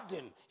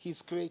garden he's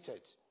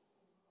created.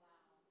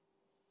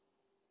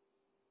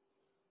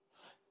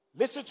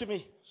 Listen to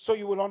me so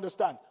you will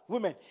understand.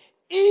 Women,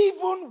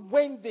 even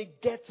when they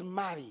get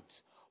married,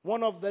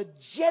 one of the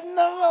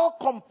general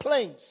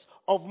complaints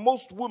of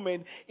most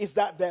women is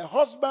that their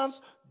husbands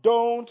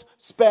don't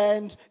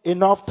spend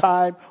enough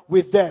time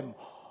with them.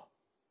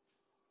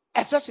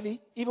 Especially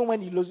even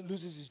when he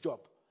loses his job.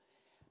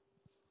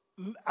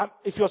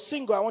 If you're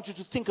single, I want you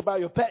to think about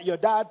your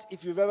dad,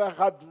 if you've ever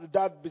had a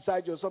dad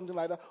beside you or something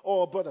like that,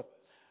 or a brother.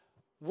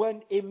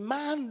 When a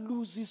man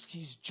loses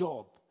his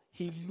job,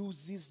 he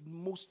loses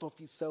most of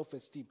his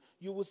self-esteem.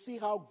 You will see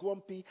how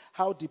grumpy,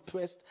 how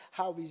depressed,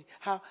 how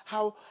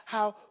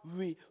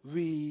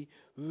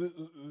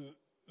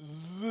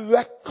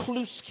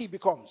recluse he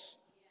becomes.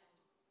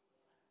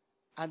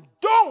 And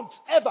don't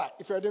ever,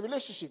 if you're in a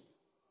relationship,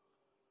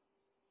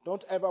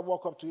 don't ever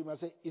walk up to him and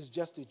say, it's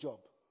just a job.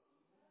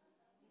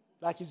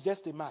 Like it's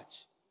just a match.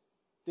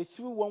 They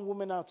threw one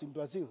woman out in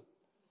Brazil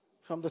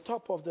from the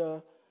top of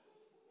the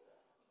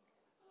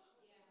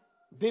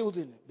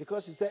building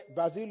because he said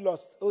Brazil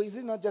lost. Oh, is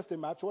it not just a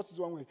match? What is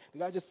wrong with it? The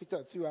guy just picked her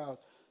and threw her out.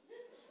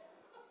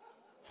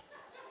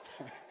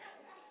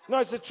 No,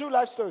 it's a true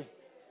life story.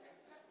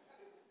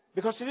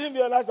 Because he didn't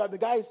realize that the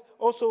guy is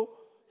also,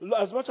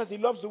 as much as he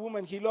loves the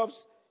woman, he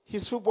loves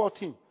his football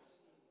team.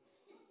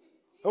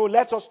 Oh,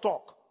 let us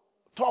talk.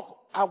 Talk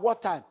at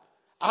what time?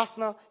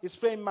 Arsenal is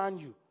playing Man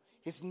U.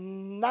 It's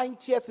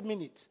 90th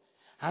minute.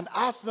 And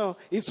Arsenal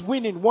is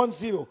winning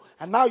 1-0.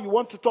 And now you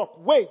want to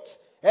talk. Wait.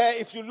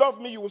 If you love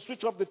me, you will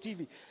switch off the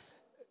TV.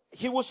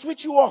 He will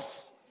switch you off.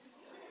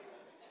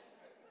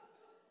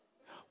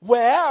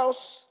 Whereas,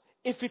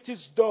 if it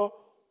is the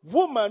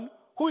woman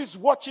who is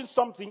watching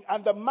something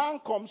and the man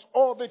comes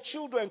or the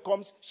children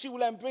comes, she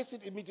will embrace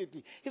it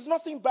immediately. It's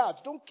nothing bad.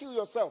 Don't kill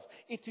yourself.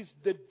 It is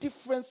the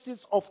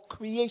differences of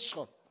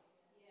creation.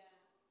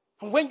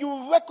 And when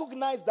you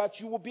recognize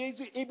that, you will be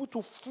able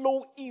to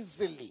flow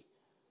easily.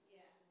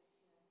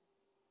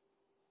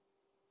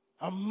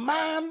 A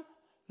man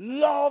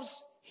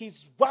loves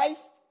his wife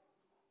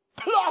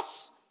plus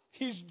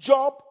his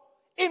job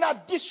in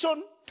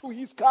addition to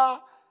his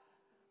car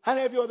and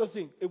every other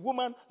thing. A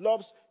woman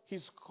loves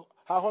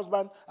her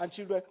husband and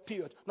children,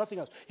 period. Nothing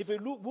else. If a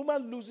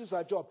woman loses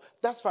her job,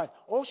 that's fine.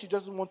 All she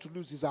doesn't want to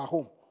lose is her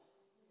home.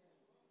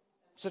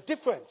 It's a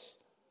difference.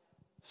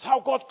 It's how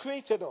God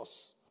created us.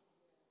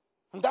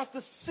 And that's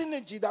the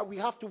synergy that we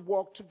have to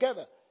work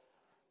together.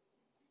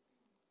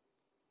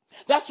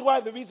 That's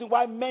why the reason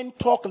why men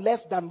talk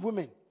less than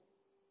women.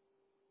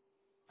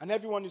 And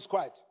everyone is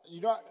quiet.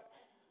 You know,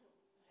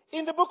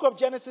 in the book of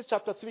Genesis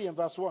chapter 3 and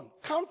verse 1,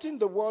 counting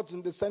the words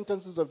in the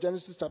sentences of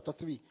Genesis chapter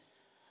 3,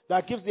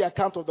 that gives the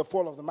account of the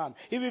fall of the man,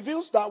 it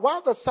reveals that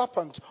while the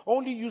serpent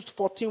only used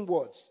 14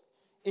 words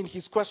in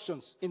his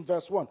questions in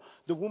verse 1,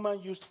 the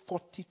woman used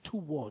 42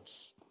 words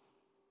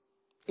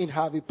in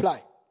her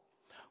reply,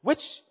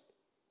 which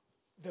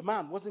the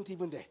man wasn't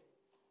even there.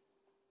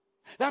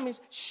 That means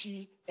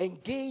she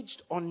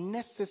engaged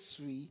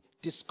unnecessary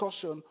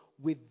discussion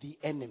with the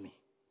enemy.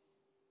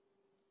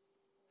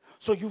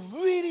 So you've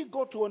really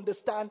got to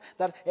understand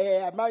that,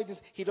 I married this,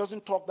 he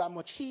doesn't talk that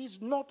much. He's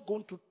not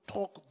going to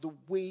talk the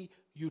way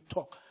you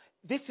talk.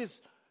 This is,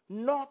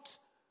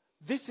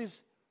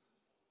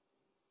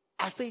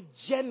 I say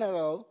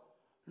general,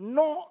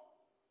 no,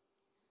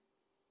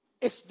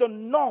 it's the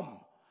norm.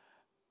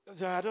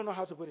 I don't know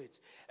how to put it.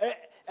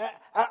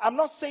 I'm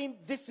not saying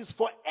this is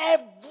for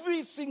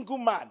every single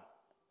man.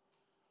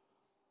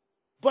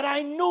 But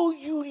I know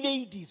you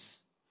ladies,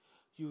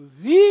 you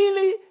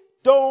really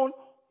don't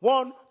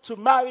want to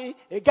marry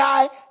a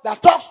guy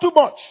that talks too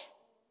much.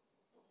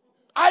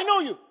 I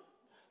know you.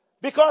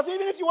 Because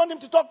even if you want him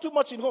to talk too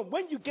much in home,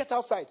 when you get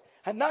outside,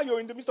 and now you're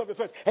in the midst of your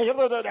friends, and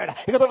throughout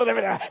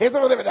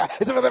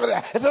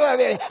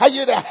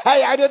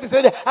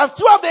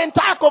the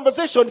entire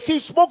conversation, he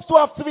spoke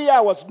throughout 3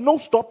 hours. No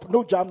stop,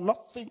 no jam,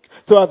 nothing.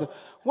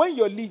 When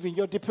you're leaving,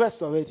 you're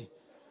depressed already.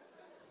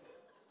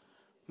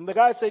 And the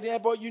guy said, yeah,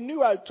 but you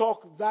knew I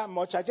talk that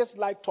much. I just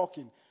like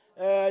talking.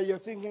 You're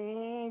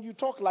thinking, you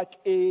talk like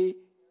a...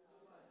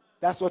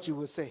 That's what you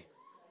will say.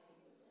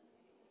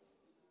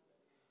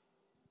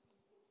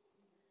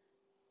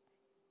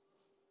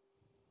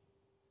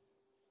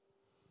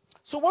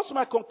 So what's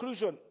my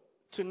conclusion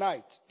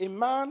tonight? A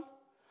man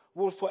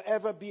will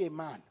forever be a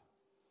man.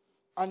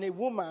 And a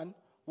woman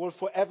will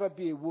forever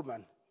be a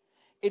woman.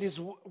 It is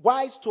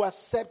wise to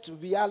accept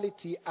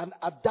reality and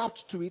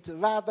adapt to it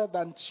rather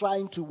than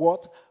trying to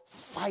what?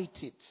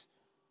 Fight it.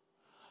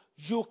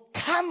 You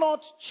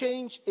cannot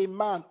change a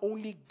man.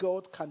 Only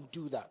God can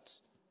do that.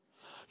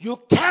 You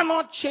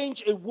cannot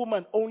change a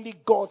woman. Only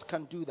God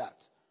can do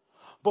that.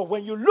 But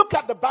when you look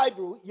at the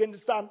Bible, you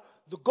understand,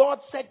 the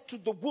God said to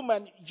the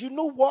woman, you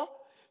know what?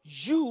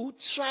 You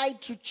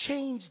tried to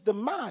change the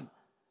man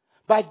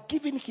by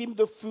giving him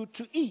the food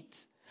to eat.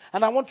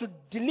 And I want to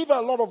deliver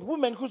a lot of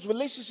women whose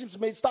relationships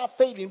may start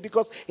failing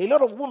because a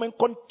lot of women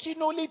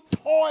continually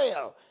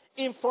toil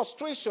in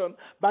frustration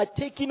by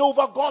taking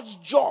over God's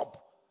job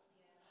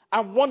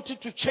and wanting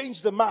to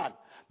change the man.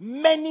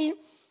 Many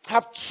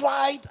have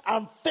tried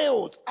and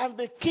failed, and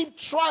they keep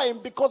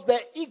trying because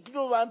they're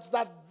ignorant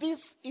that this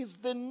is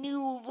the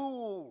new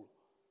rule.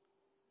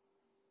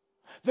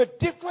 The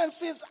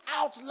differences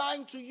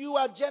outlined to you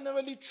are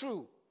generally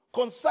true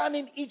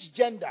concerning each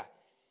gender,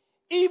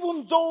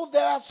 even though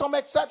there are some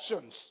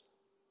exceptions.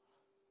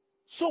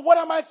 So what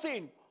am I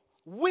saying?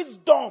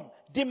 Wisdom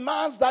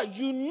demands that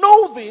you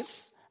know this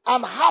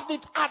and have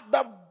it at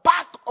the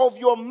back of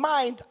your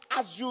mind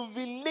as you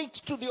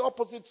relate to the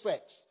opposite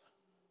sex.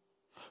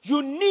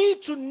 You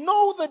need to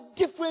know the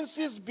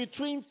differences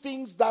between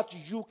things that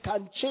you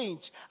can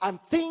change and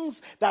things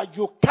that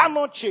you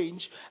cannot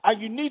change.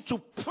 And you need to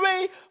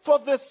pray for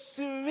the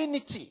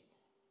serenity.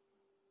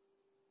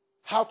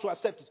 How to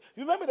accept it.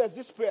 Remember, there's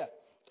this prayer.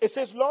 It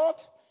says, Lord,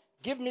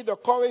 give me the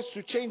courage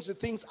to change the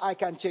things I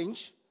can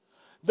change.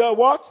 The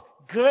what?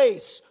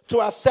 Grace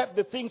to accept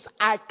the things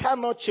I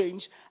cannot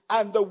change.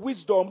 And the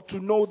wisdom to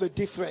know the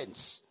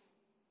difference.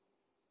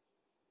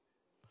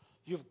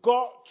 You've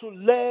got to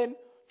learn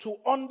to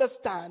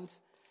understand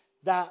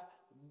that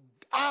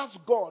ask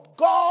God,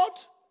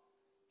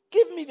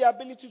 give me the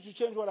ability to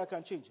change what I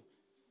can change.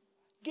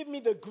 Give me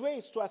the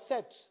grace to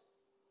accept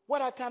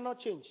what I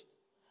cannot change.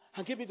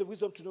 And give me the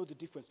wisdom to know the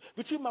difference.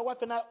 Between my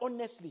wife and I,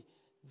 honestly,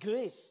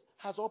 grace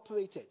has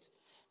operated.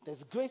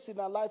 There's grace in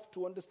our life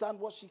to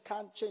understand what she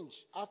can't change.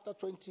 After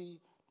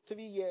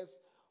 23 years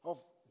of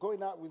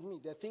going out with me,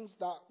 there are things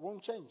that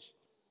won't change.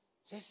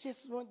 You're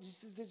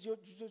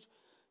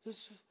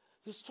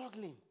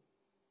struggling.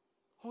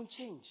 Won't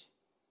change.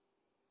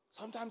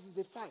 Sometimes it's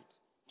a fight.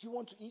 Do you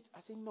want to eat?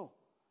 I say no.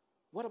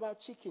 What about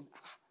chicken?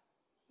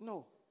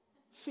 No.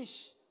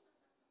 Fish?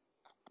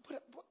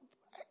 But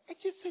I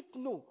just said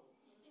no.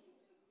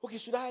 Okay,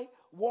 should I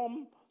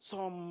warm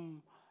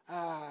some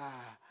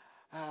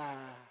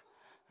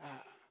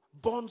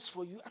buns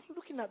for you? I'm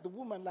looking at the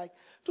woman like,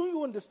 don't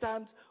you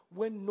understand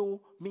when no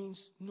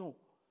means no?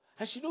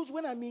 And she knows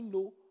when I mean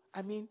no,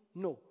 I mean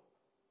no.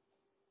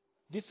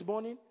 This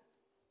morning,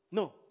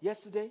 no.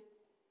 Yesterday,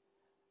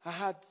 I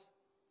had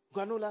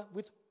granola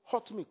with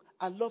hot milk.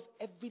 I love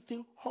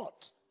everything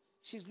hot.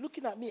 She's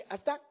looking at me as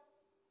that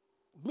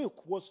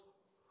milk was.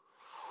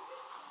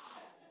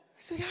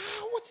 I said,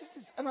 what is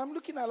this? And I'm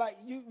looking at her like,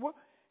 what?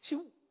 She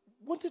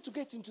wanted to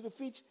get into the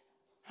fridge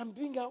and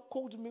bring out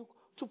cold milk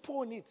to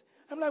pour in it.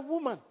 I'm like,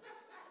 woman,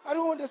 I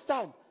don't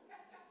understand.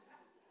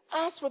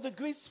 Ask for the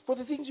grace for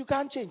the things you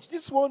can't change.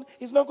 This one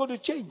is not going to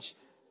change.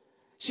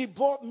 She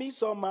bought me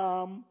some,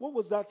 what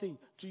was that thing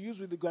to use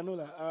with the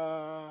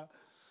granola?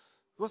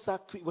 what's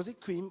that? Was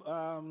it cream?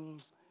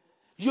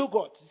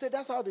 Yogurt. He said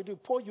that's how they do.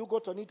 Pour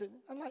yogurt on it.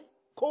 I'm like,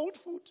 cold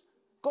food?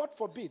 God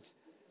forbid.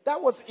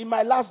 That was in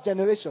my last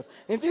generation.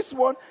 In this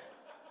one,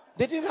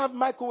 they didn't have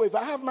microwave.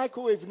 I have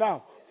microwave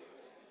now.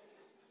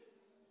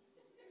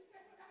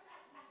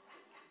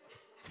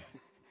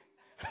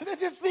 They're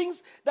just things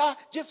that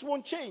just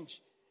won't change.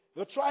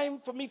 You're trying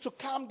for me to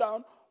calm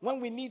down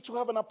when we need to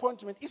have an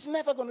appointment. It's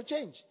never going to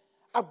change.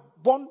 I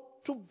want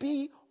to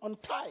be on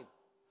time.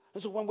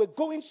 And so when we're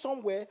going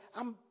somewhere,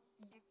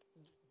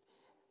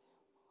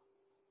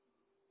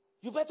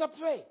 you better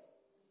pray.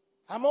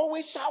 I'm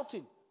always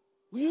shouting.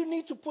 You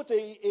need to put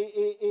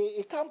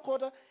a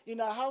camcorder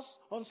in our house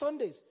on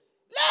Sundays.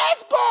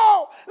 Let's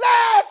go!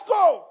 Let's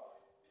go!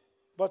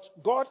 But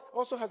God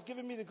also has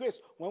given me the grace.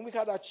 When we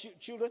had our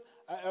children,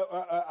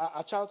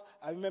 our child,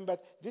 I remembered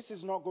this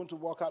is not going to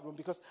work out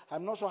because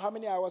I'm not sure how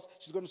many hours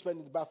she's going to spend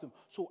in the bathroom.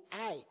 So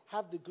I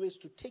have the grace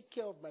to take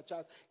care of my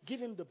child,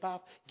 give him the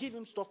bath, give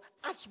him stuff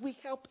as we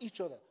help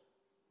each other.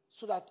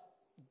 So that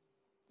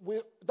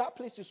that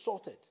place is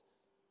sorted.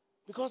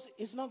 Because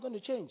it's not going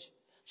to change.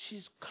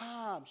 She's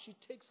calm. She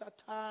takes her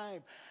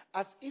time.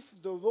 As if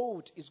the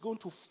road is going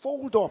to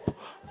fold up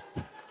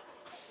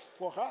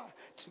for her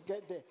to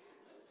get there.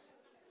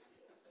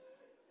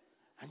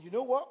 And you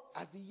know what?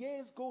 As the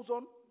years goes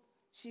on,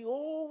 she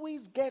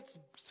always gets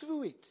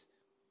through it.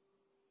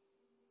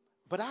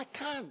 But I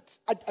can't.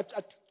 I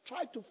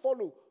try to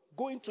follow.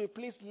 Going to a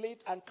place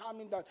late and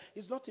calming down.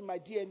 It's not in my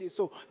DNA,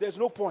 so there's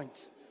no point.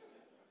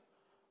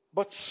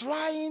 But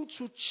trying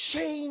to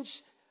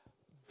change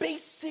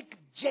basic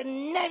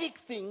generic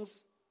things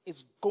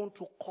is going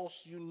to cause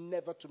you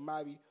never to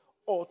marry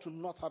or to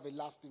not have a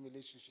lasting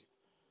relationship.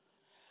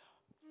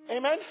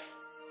 Amen?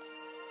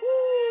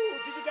 Ooh,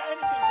 did you get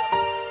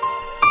anything?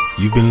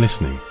 You've been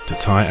listening to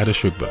Ty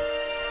Adeshugba,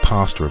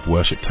 pastor of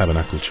Worship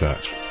Tabernacle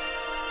Church.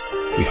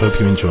 We hope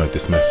you enjoyed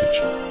this message.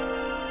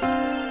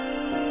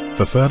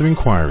 For further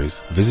inquiries,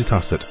 visit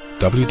us at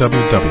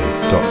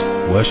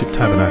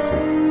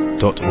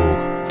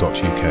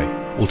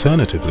www.worshiptabernacle.org.uk.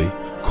 Alternatively,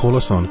 call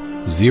us on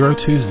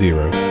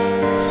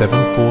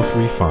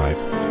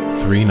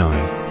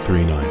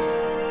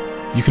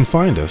 020-7435-3939. You can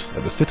find us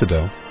at the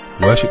Citadel,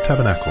 Worship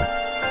Tabernacle,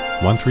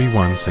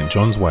 131 St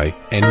John's Way,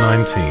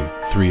 N19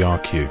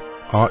 3RQ,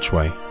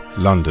 Archway,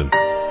 London.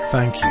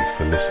 Thank you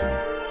for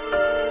listening.